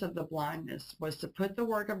purpose of the blindness was to put the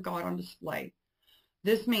work of God on display.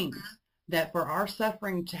 This means that for our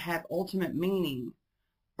suffering to have ultimate meaning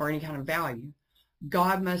or any kind of value,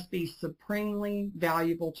 God must be supremely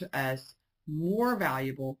valuable to us, more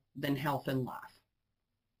valuable than health and life.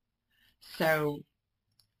 So,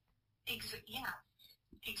 yeah,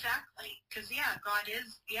 exactly. Because God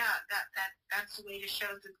is that's the way to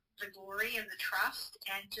show the glory and the trust,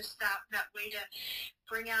 and just that way to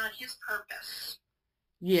bring out His purpose.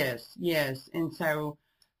 Yes. And so,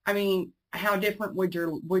 I mean, how different would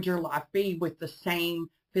your life be with the same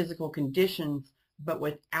physical conditions, but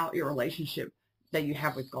without your relationship that you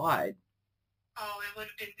have with God? Oh, it would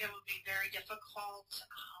be very difficult,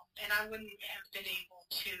 and I wouldn't have been able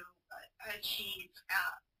to achieve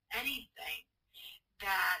anything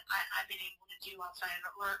that I've been able to do outside of it,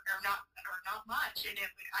 or not much. And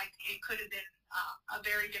it could have been a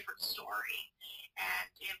very different story, and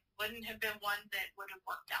it wouldn't have been one that would have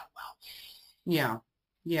worked out well.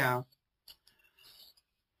 Yeah.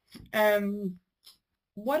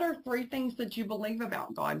 What are 3 things that you believe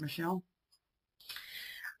about God, Michelle?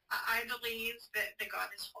 I believe that God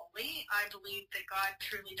is holy. I believe that God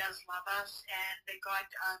truly does love us, and that God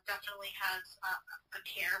definitely has a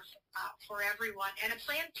care for everyone and a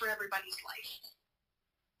plan for everybody's life.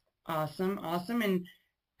 Awesome.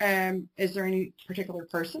 And is there any particular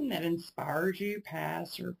person that inspired you,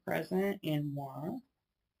 past or present, and why?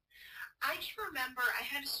 I can remember I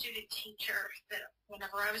had a student teacher that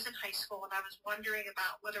whenever I was in high school and I was wondering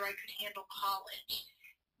about whether I could handle college,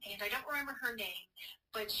 and I don't remember her name,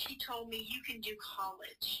 but she told me, you can do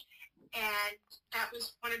college. And that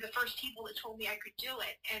was one of the first people that told me I could do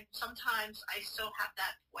it. And sometimes I still have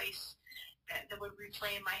that voice that would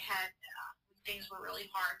replay in my head when things were really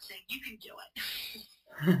hard, saying, you can do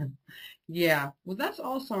it. Yeah, well, that's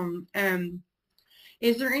awesome.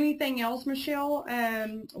 Is there anything else, Michelle,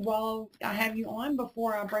 while I have you on,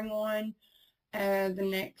 before I bring on the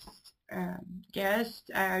next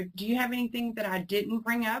guest? Do you have anything that I didn't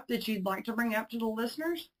bring up that you'd like to bring up to the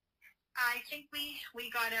listeners? I think we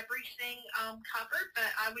got everything covered,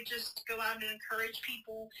 but I would just go out and encourage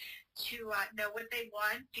people to know what they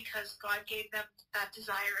want, because God gave them that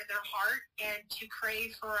desire in their heart, and to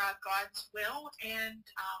crave for God's will. And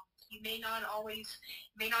you may not always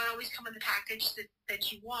come in the package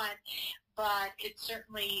that you want, but it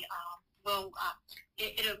certainly will.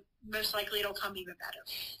 It'll most likely it'll come even better.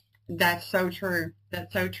 That's so true.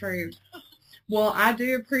 That's so true. Well, I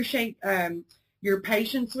do appreciate your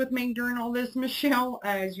patience with me during all this, Michelle.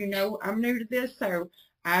 As you know, I'm new to this, so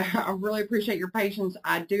I really appreciate your patience.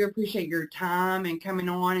 I do appreciate your time and coming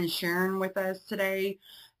on and sharing with us today.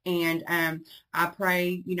 And I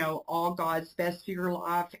pray, you know, all God's best for your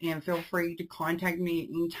life, and feel free to contact me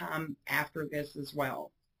anytime after this as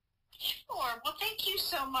well. Sure. Well, thank you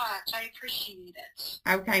so much. I appreciate it.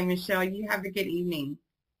 Okay, Michelle, you have a good evening.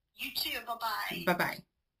 You too. Bye-bye. Bye-bye.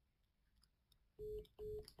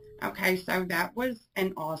 Okay, so that was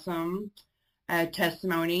an awesome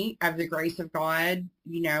testimony of the grace of God,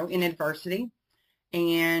 you know, in adversity.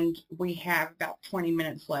 And we have about 20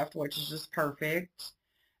 minutes left, which is just perfect.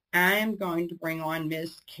 I am going to bring on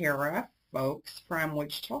Miss Kara Folks from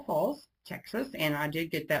Wichita Falls, Texas. And I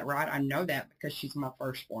did get that right. I know that because she's my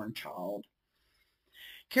firstborn child.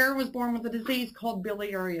 Kara was born with a disease called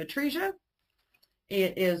biliary atresia.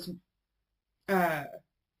 It is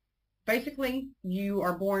basically you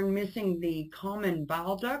are born missing the common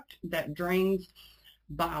bile duct that drains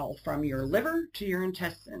bile from your liver to your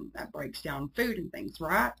intestine. That breaks down food and things,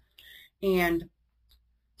 right? And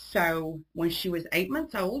so when she was 8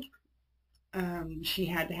 months old, she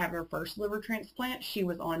had to have her first liver transplant. She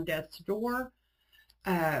was on death's door.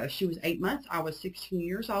 She was 8 months. I was 16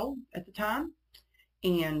 years old at the time.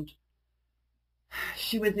 And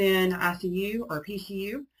she was in ICU or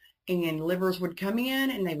PCU, and livers would come in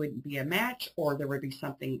and they would be a match, or there would be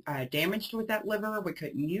something damaged with that liver. We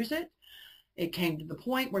couldn't use it. It came to the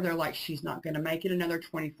point where they're like, she's not going to make it another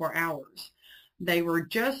 24 hours. They were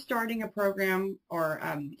just starting a program or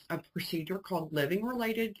a procedure called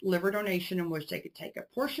living-related liver donation, in which they could take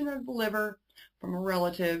a portion of the liver from a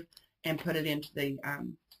relative and put it into the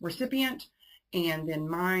recipient. And then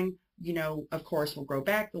mine, you know, of course, will grow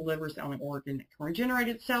back. The liver is the only organ that can regenerate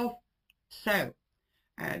itself. So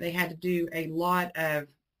they had to do a lot of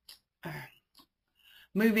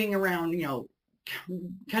moving around, you know,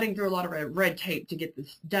 cutting through a lot of red tape to get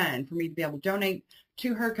this done for me to be able to donate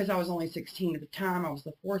to her, because I was only 16 at the time. I was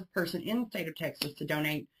the 4th person in the state of Texas to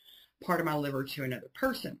donate part of my liver to another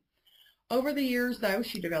person. Over the years, though,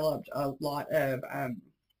 she developed a lot of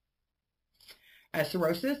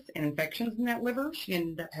cirrhosis and infections in that liver. She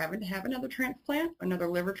ended up having to have another transplant, another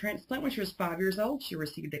liver transplant, when she was 5 years old. She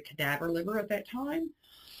received a cadaver liver at that time.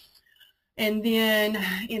 And then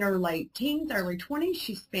in her late teens, early 20s,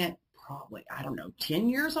 she spent probably, I don't know, 10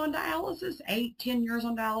 years on dialysis, 10 years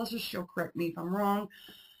on dialysis. She'll correct me if I'm wrong,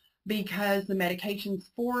 because the medications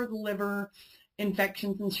for the liver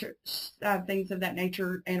infections and things of that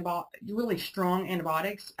nature, really strong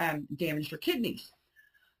antibiotics, damaged her kidneys.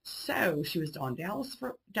 So she was on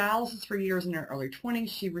dialysis for years. In her early 20s,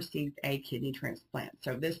 she received a kidney transplant.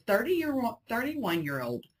 So this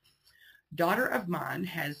 31-year-old daughter of mine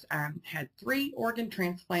has had 3 organ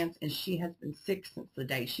transplants, and she has been sick since the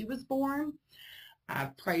day she was born.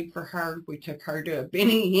 I've prayed for her. We took her to a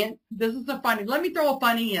Benny Hinn. This is let me throw a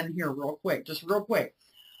funny in here real quick, just real quick.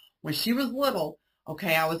 When she was little,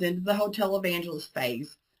 okay, I was into the hotel evangelist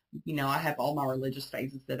phase. You know, I have all my religious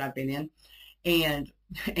phases that I've been in, and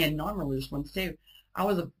non-religious ones too. I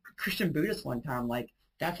was a Christian Buddhist one time. Like,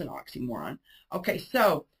 that's an oxymoron. Okay,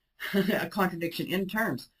 so a contradiction in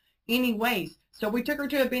terms. Anyways, so we took her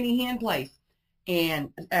to a Benny Hinn place,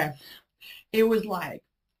 and it was like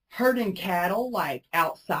herding cattle, like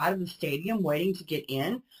outside of the stadium waiting to get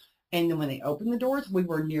in. And then when they opened the doors, we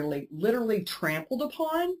were literally trampled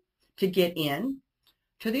upon to get in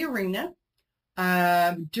to the arena.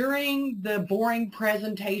 During the boring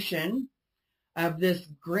presentation of this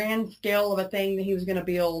grand scale of a thing that he was going to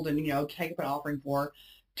build and, you know, take up an offering for,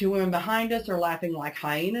 2 women behind us are laughing like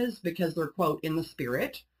hyenas because they're, quote, in the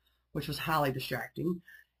spirit, which was highly distracting.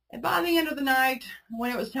 And by the end of the night,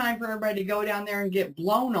 when it was time for everybody to go down there and get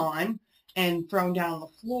blown on and thrown down on the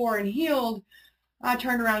floor and healed, I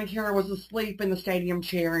turned around and Kara was asleep in the stadium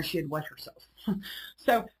chair, and she had wet herself.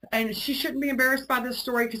 So, and she shouldn't be embarrassed by this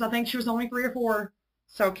story, because I think she was only 3 or 4.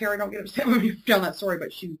 So Kara, don't get upset when you tell that story,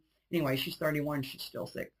 but anyway, she's 31. She's still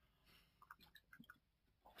sick.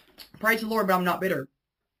 Praise the Lord, but I'm not bitter.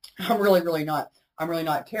 I'm really not. I'm really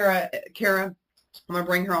not. Kara, I'm going to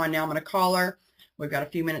bring her on now. I'm going to call her. We've got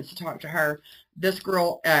a few minutes to talk to her. This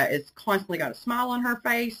girl is constantly got a smile on her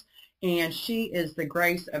face, And she is the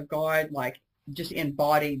grace of God, like just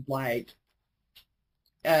embodied, like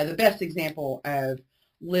the best example of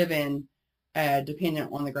living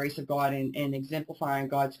dependent on the grace of God and exemplifying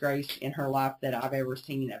God's grace in her life that I've ever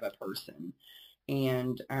seen of a person.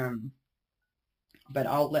 And, but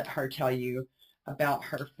I'll let her tell you about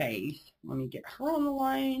her faith. Let me get her on the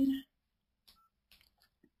line.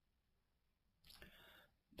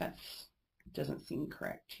 That doesn't seem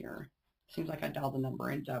correct here. Seems like I dialed the number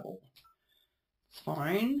in double. It's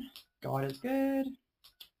fine. God is good.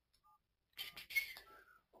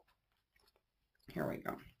 Here we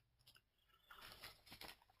go.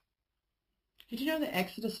 Did you know that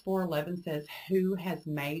Exodus 4:11 says, "Who has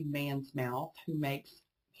made man's mouth? Who makes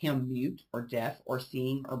him mute or deaf or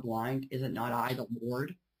seeing or blind? Is it not I, the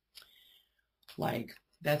Lord?" Like,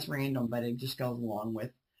 that's random, but it just goes along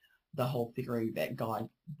with the whole theory that God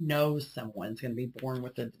knows someone's going to be born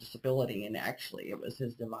with a disability, and actually it was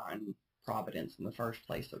his divine providence in the first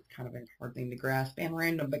place. So it's kind of a hard thing to grasp and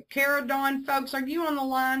random. But Kara, Dawn, folks, are you on the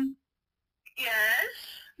line? Yes.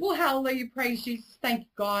 Well, hallelujah, praise Jesus. Thank you,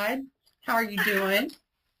 God. How are you doing?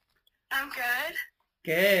 I'm good.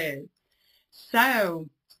 Good. So,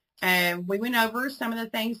 we went over some of the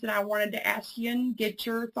things that I wanted to ask you and get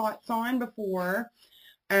your thoughts on before.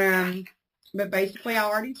 But basically, I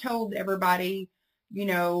already told everybody, you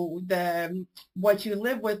know, what you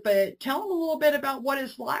live with. But tell them a little bit about what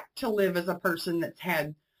it's like to live as a person that's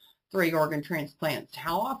had 3 organ transplants.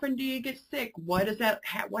 How often do you get sick? What is that?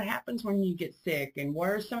 What happens when you get sick? And what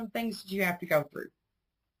are some things that you have to go through?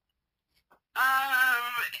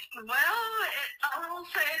 Well, I will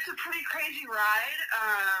say it's a pretty crazy ride.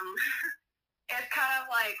 It's kind of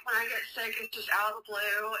like when I get sick, it's just out of the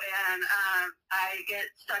blue, and I get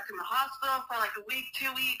stuck in the hospital for like a week,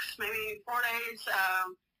 2 weeks, maybe 4 days,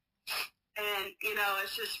 and you know,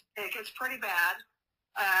 it gets pretty bad.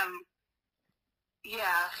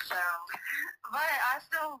 Yeah, so, but I'm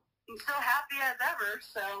still happy as ever.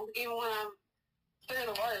 So even when I'm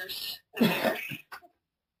through the worst.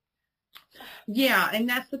 Yeah, and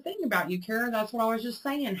that's the thing about you, Kara. That's what I was just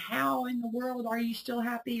saying. How in the world are you still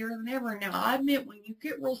happier than ever? Now, I admit, when you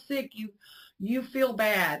get real sick, you feel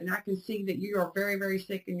bad, and I can see that you are very, very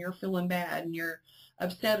sick, and you're feeling bad, and you're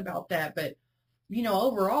upset about that. But, you know,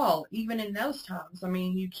 overall, even in those times, I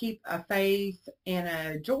mean, you keep a faith and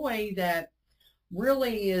a joy that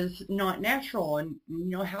really is not natural. And, you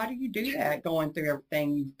know, how do you do that going through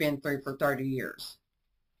everything you've been through for 30 years?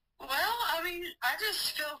 Well, I mean, I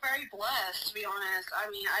just feel very blessed, to be honest. I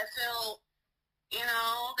mean, I feel, you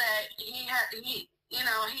know, that he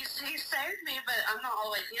saved me, but I'm not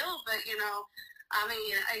all the way healed. But, you know, I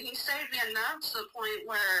mean, he saved me enough to the point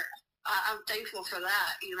where I'm thankful for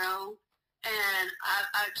that, you know. And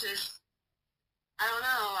I don't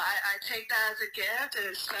know, I take that as a gift, and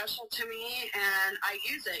it's special to me, and I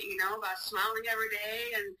use it, you know, by smiling every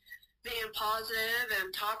day and being positive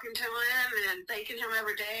and talking to him and thanking him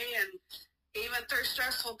every day. And even through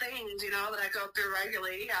stressful things, you know, that I go through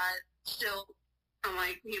regularly, I'm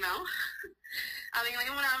like, you know, I mean,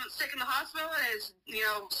 even when I'm sick in the hospital and it's, you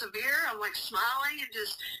know, severe, I'm like smiling and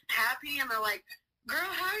just happy. And they're like, "Girl,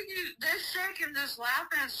 how are you this sick?" And just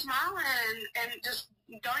laughing and smiling and just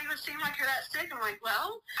don't even seem like you're that sick. I'm like,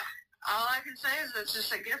 well, all I can say is it's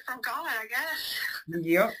just a gift from God, I guess.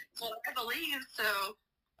 Yep. Well, I believe so.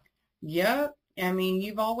 Yep. I mean,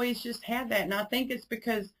 you've always just had that. And I think it's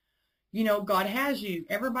because, you know, God has you.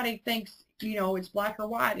 Everybody thinks, you know, it's black or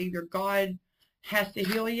white. Either God has to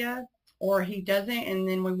heal you or he doesn't. And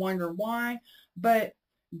then we wonder why. But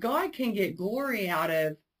God can get glory out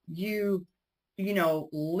of you, you know,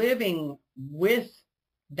 living with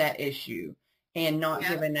that issue and not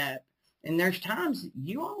giving up. And there's times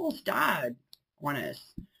you almost died on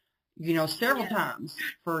us, you know, several times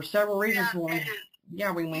for several reasons. When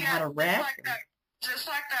we had a wreck. Just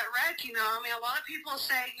like that wreck, you know. I mean, a lot of people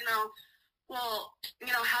say, you know, well, you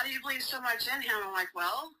know, how do you believe so much in him? I'm like,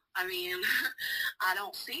 well, I mean, I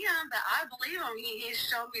don't see him, but I believe him. He's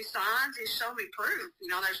shown me signs. He's shown me proof. You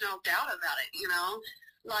know, there's no doubt about it, you know.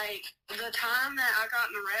 Like, the time that I got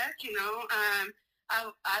in the wreck, you know,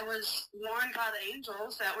 I was warned by the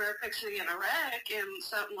angels that we were fixing to get in a wreck, and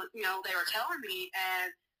something, you know, they were telling me,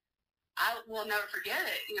 and I will never forget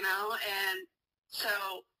it, you know. And so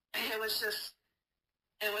it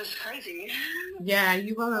was crazy. Yeah,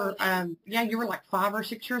 you were like 5 or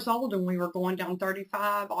 6 years old, and we were going down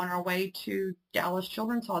 35 on our way to Dallas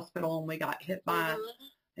Children's Hospital, and we got hit by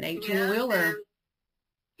an 18-wheeler.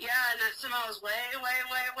 And that semi was way, way,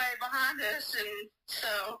 way, way behind us.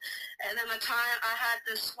 And then the time I had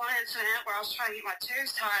this one incident where I was trying to get my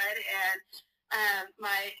tubes tied, and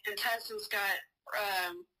my intestines got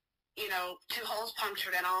 2 holes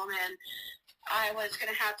punctured in them, and I was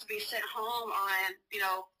going to have to be sent home on,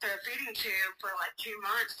 their feeding tube for like 2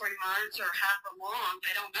 months, 3 months, or however long,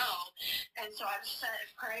 I don't know. And so I just sat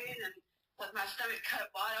and prayed, and with my stomach cut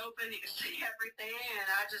wide open, you could see everything, and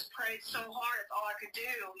I just prayed so hard, it's all I could do,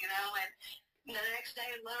 and the next day,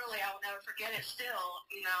 literally, I will never forget it still,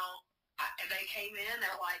 they came in,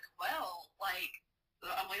 they're like, well, like,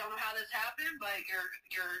 we don't know how this happened, but you're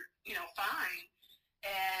fine.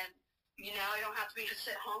 And, you don't have to be just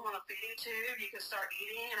sit home on a feeding tube. You can start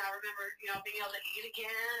eating. And I remember, being able to eat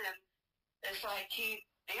again. And it's like he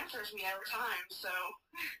answers me every time. So.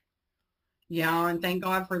 Yeah, and thank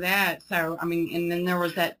God for that. So, I mean, and then there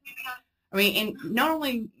was that, I mean, and not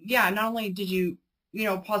only did you,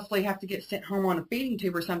 possibly have to get sent home on a feeding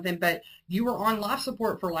tube or something, but you were on life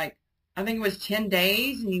support for like, I think it was 10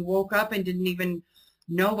 days, and you woke up and didn't even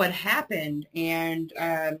know what happened. And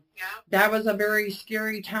that was a very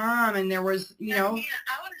scary time. And there was, Yeah, I was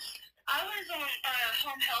on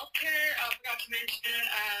home health care. I forgot to mention,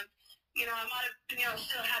 I might have,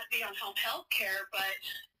 still had to be on home health care, but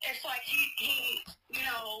it's like he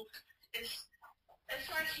it's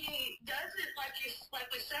like he doesn't,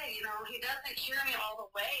 like we say, he doesn't cure me all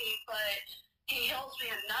the way, but he heals me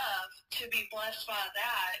enough to be blessed by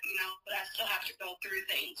that, but I still have to go through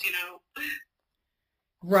things,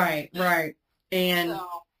 Right. And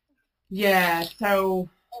So, yeah, so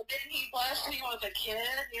then he blessed me with a kid,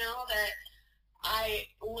 that I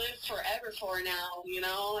live forever for now,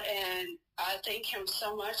 and I thank him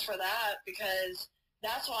so much for that, because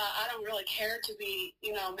that's why I don't really care to be,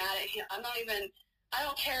 mad at him. I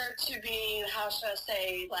don't care to be, how should I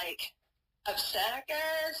say, like, upset, I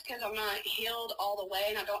guess, because I'm not healed all the way,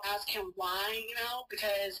 and I don't ask him why,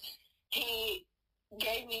 because he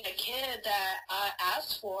gave me a kid that I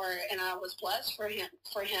asked for, and I was blessed for him,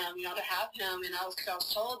 to have him, and I was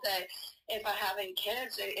told that if I have any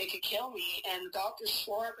kids, it could kill me, and the doctors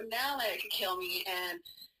swore up and down that it could kill me, and,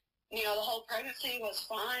 the whole pregnancy was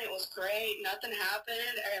fine, it was great, nothing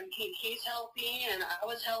happened, and he's healthy, and I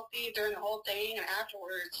was healthy during the whole thing and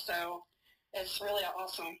afterwards, so it's really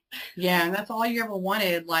awesome. yeah, and that's all you ever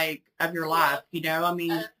wanted, like, of your life, I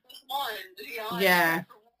mean, Just one, yeah.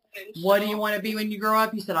 What do you want to be when you grow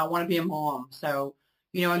up? You said, I want to be a mom. So,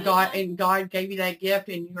 and God gave you that gift,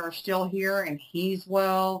 and you are still here, and he's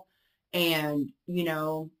well. And,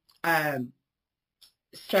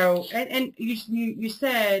 so, and you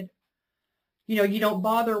said, you don't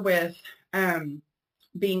bother with,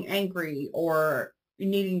 being angry or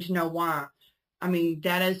needing to know why. I mean,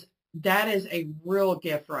 that is a real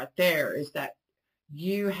gift right there, is that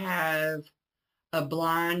you have a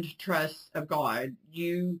blind trust of God.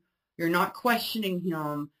 You're not questioning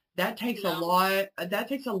him. That takes a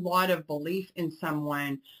lot of belief in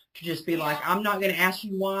someone to just be like, I'm not going to ask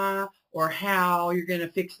you why or how you're going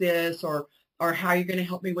to fix this or how you're going to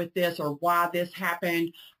help me with this or why this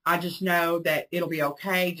happened. I just know that it'll be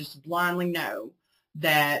okay. Just blindly know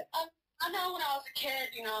that. I know when I was a kid,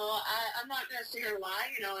 I'm not going to sit here and lie,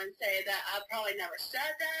 and say that I probably never said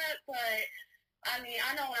that, but I mean,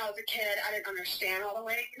 I know when I was a kid, I didn't understand all the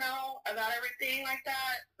way, about everything like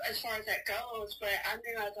that, as far as that goes, but I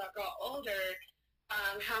knew as I got older,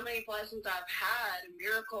 how many blessings I've had, and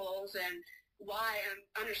miracles, and why, and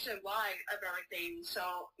understood why of everything, so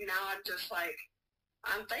now I'm just like,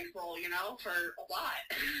 I'm thankful, for a lot.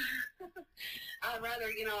 I'd rather,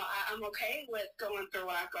 I'm okay with going through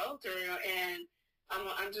what I go through, and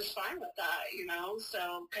I'm just fine with that,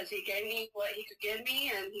 so, because he gave me what he could give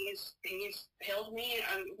me, and he's healed me,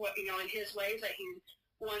 and what, in his ways that he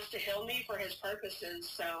wants to heal me for his purposes,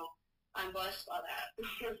 so I'm blessed by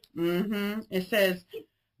that. It says,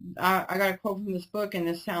 I got a quote from this book, and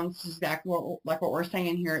this sounds exactly like what we're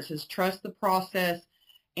saying here. It says, trust the process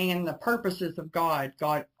and the purposes of God.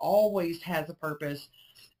 God always has a purpose,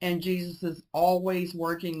 and Jesus is always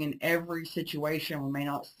working in every situation. We may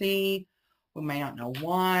not see, we may not know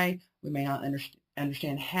why, we may not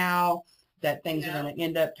understand how that things are going to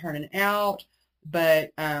end up turning out,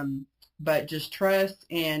 but just trust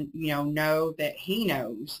and, know that he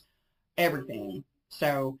knows everything.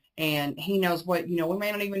 So, and he knows what, we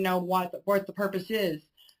may not even know what the purpose is.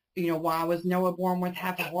 Why was Noah born with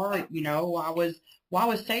half a heart? Why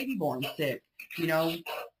was Sadie born sick?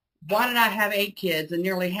 Why did I have 8 kids and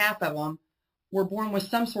nearly half of them were born with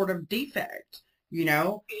some sort of defect?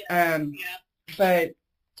 But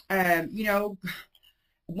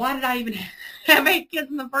why did I even have 8 kids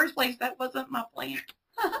in the first place? That wasn't my plan.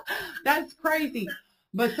 That's crazy.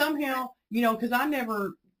 But somehow, because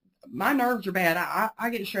my nerves are bad. I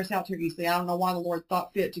get stressed out too easily. I don't know why the Lord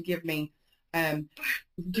thought fit to give me 8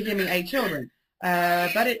 children.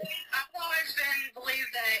 But it, I've always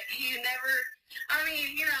believed that he never, I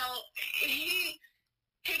mean, you know, he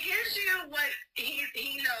gives you what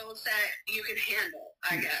he knows that you can handle,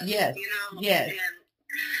 I guess. yes, You know? yes,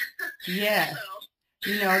 And yes. so,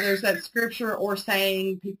 You know, there's that scripture or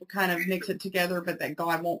saying, people kind of mix it together, but that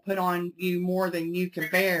God won't put on you more than you can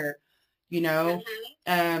bear, you know.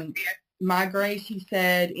 yeah. My grace, he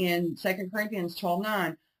said in 2 Corinthians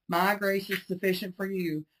 12:9, my grace is sufficient for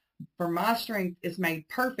you, for my strength is made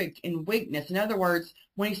perfect in weakness. In other words,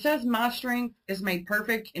 when he says my strength is made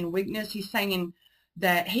perfect in weakness, he's saying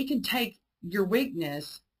that he can take your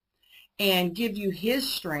weakness and give you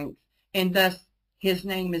his strength, and thus his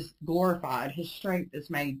name is glorified. His strength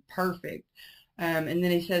is made perfect. And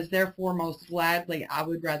then he says, therefore, most gladly, I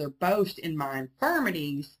would rather boast in my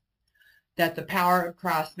infirmities, that the power of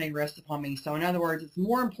Christ may rest upon me. So in other words, it's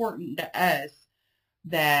more important to us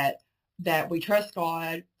that we trust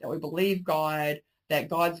God, that we believe God, that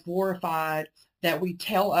God's glorified, that we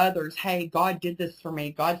tell others, hey, God did this for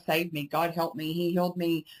me. God saved me. God helped me. He healed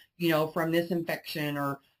me, you know, from this infection,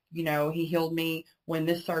 or, you know, he healed me when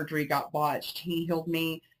this surgery got botched. He healed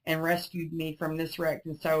me and rescued me from this wreck.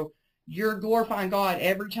 And so you're glorifying God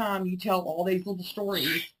every time you tell all these little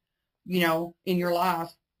stories, you know, in your life,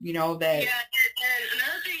 you know, that. Yeah, and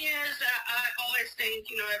another thing is that I always think,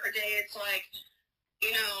 you know, every day it's like,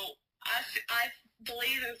 you know, I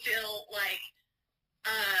believe and feel like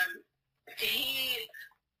he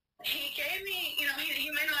gave me, you know, he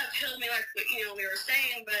may not have healed me like, you know, we were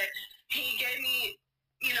saying, but he gave me,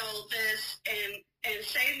 you know, this and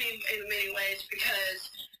saved me in many ways, because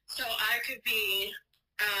so I could be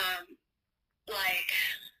like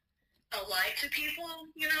a light to people,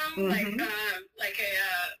 you know, like a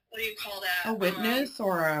what do you call that? A witness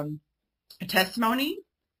or a testimony.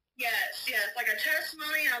 Yes, like a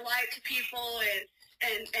testimony and a light to people,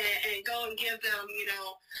 and go and give them, you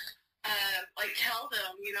know, like tell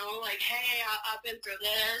them, you know, like, hey, I've been through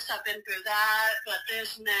this, I've been through that, but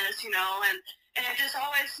this and this, you know, and it just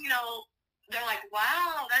always, you know, they're like,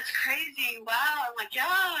 wow, that's crazy, wow. I'm like,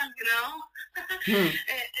 yeah, you know,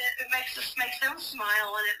 it makes them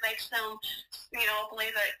smile, and it makes them, you know,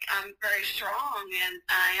 believe that I'm very strong, and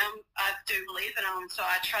I do believe in them. So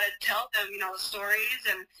I try to tell them, you know, the stories,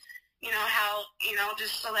 and, you know, how, you know,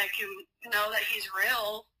 just so they can know that he's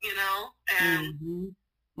real, you know, and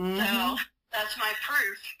so that's my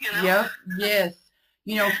proof, you know. Yep, yes.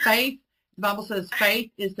 You know, faith, the Bible says faith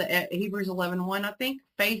is the, Hebrews 11:1, I think,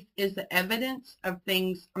 faith is the evidence of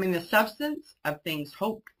things, I mean, the substance of things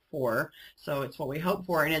hoped for. So it's what we hope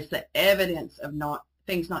for, and it's the evidence of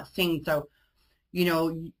things not seen. So, you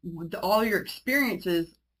know, all your experiences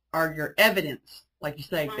are your evidence, like you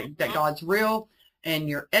say, that God's real, and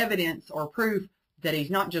your evidence or proof that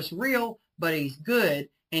he's not just real, but he's good,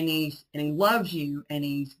 and he loves you, and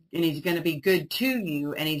he's going to be good to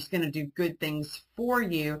you, and he's going to do good things for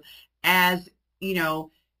you, as, you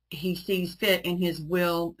know, he sees fit in his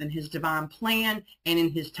will and his divine plan and in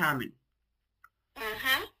his timing.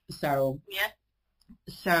 So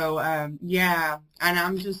yeah, and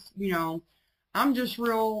I'm just, you know,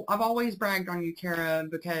 I've always bragged on you, Kara,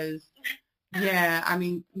 because yeah, I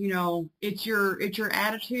mean, you know, it's your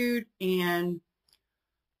attitude and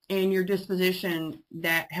your disposition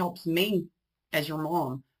that helps me as your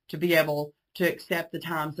mom to be able to accept the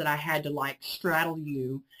times that I had to, like, straddle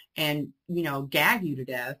you and, you know, gag you to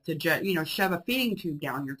death, to just, you know, shove a feeding tube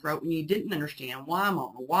down your throat when you didn't understand why,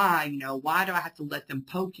 Mama, why, you know, why do I have to let them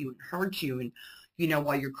poke you and hurt you, and, you know,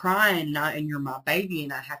 while you're crying, and you're my baby,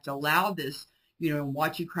 and I have to allow this, you know, and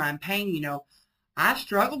watch you cry in pain. You know, I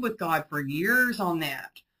struggled with God for years on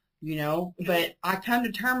that, you know, but I come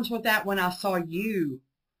to terms with that when I saw you,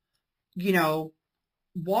 you know,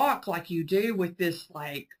 walk like you do, with this,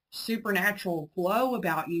 like, supernatural glow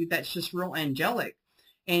about you that's just real angelic.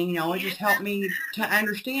 And, you know, it just helped me to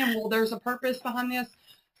understand, well, there's a purpose behind this.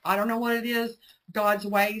 I don't know what it is. God's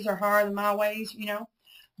ways are higher than my ways, you know.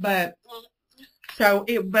 But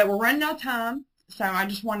but we're running out of time. So I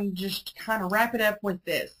just wanted to just kind of wrap it up with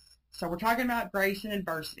this. So we're talking about grace and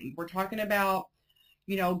adversity. We're talking about,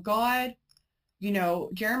 you know, God, you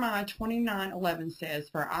know, Jeremiah 29:11 says,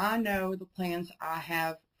 for I know the plans I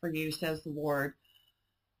have for you, says the Lord.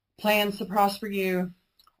 Plans to prosper you.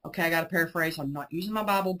 Okay, I got to paraphrase. I'm not using my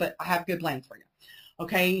Bible, but I have good plans for you.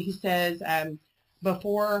 Okay, he says,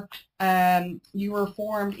 before you were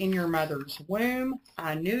formed in your mother's womb,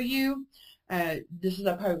 I knew you. This is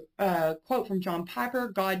a quote from John Piper.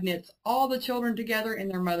 God knits all the children together in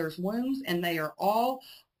their mother's wombs, and they are all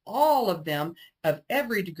of them, of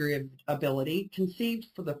every degree of ability, conceived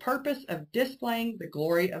for the purpose of displaying the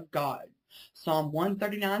glory of God. Psalm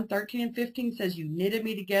 139, 13 and 15 says, you knitted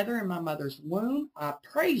me together in my mother's womb. I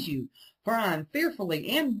praise you, for I am fearfully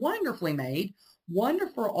and wonderfully made.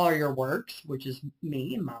 Wonderful are your works, which is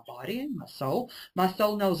me and my body and my soul. My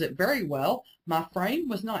soul knows it very well. My frame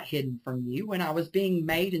was not hidden from you when I was being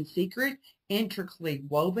made in secret, intricately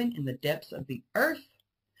woven in the depths of the earth.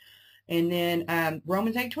 And then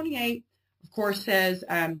Romans 8:28, of course, says,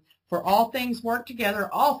 for all things work together,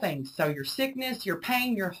 all things. So your sickness, your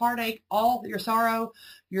pain, your heartache, all your sorrow,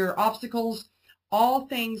 your obstacles, all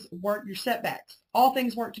things work, your setbacks, all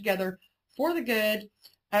things work together for the good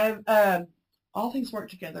of, all things work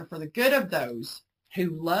together for the good of those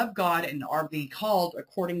who love God and are be called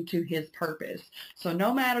according to his purpose. So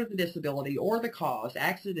no matter the disability or the cause,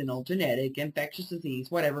 accidental, genetic, infectious disease,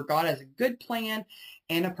 whatever, God has a good plan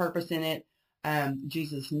and a purpose in it.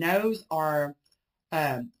 Jesus knows our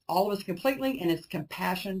all of us completely, and his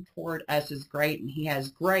compassion toward us is great, and he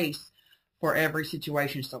has grace for every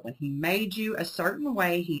situation. So when he made you a certain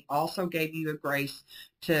way, he also gave you a grace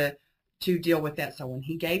to deal with that. So when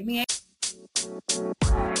he gave me a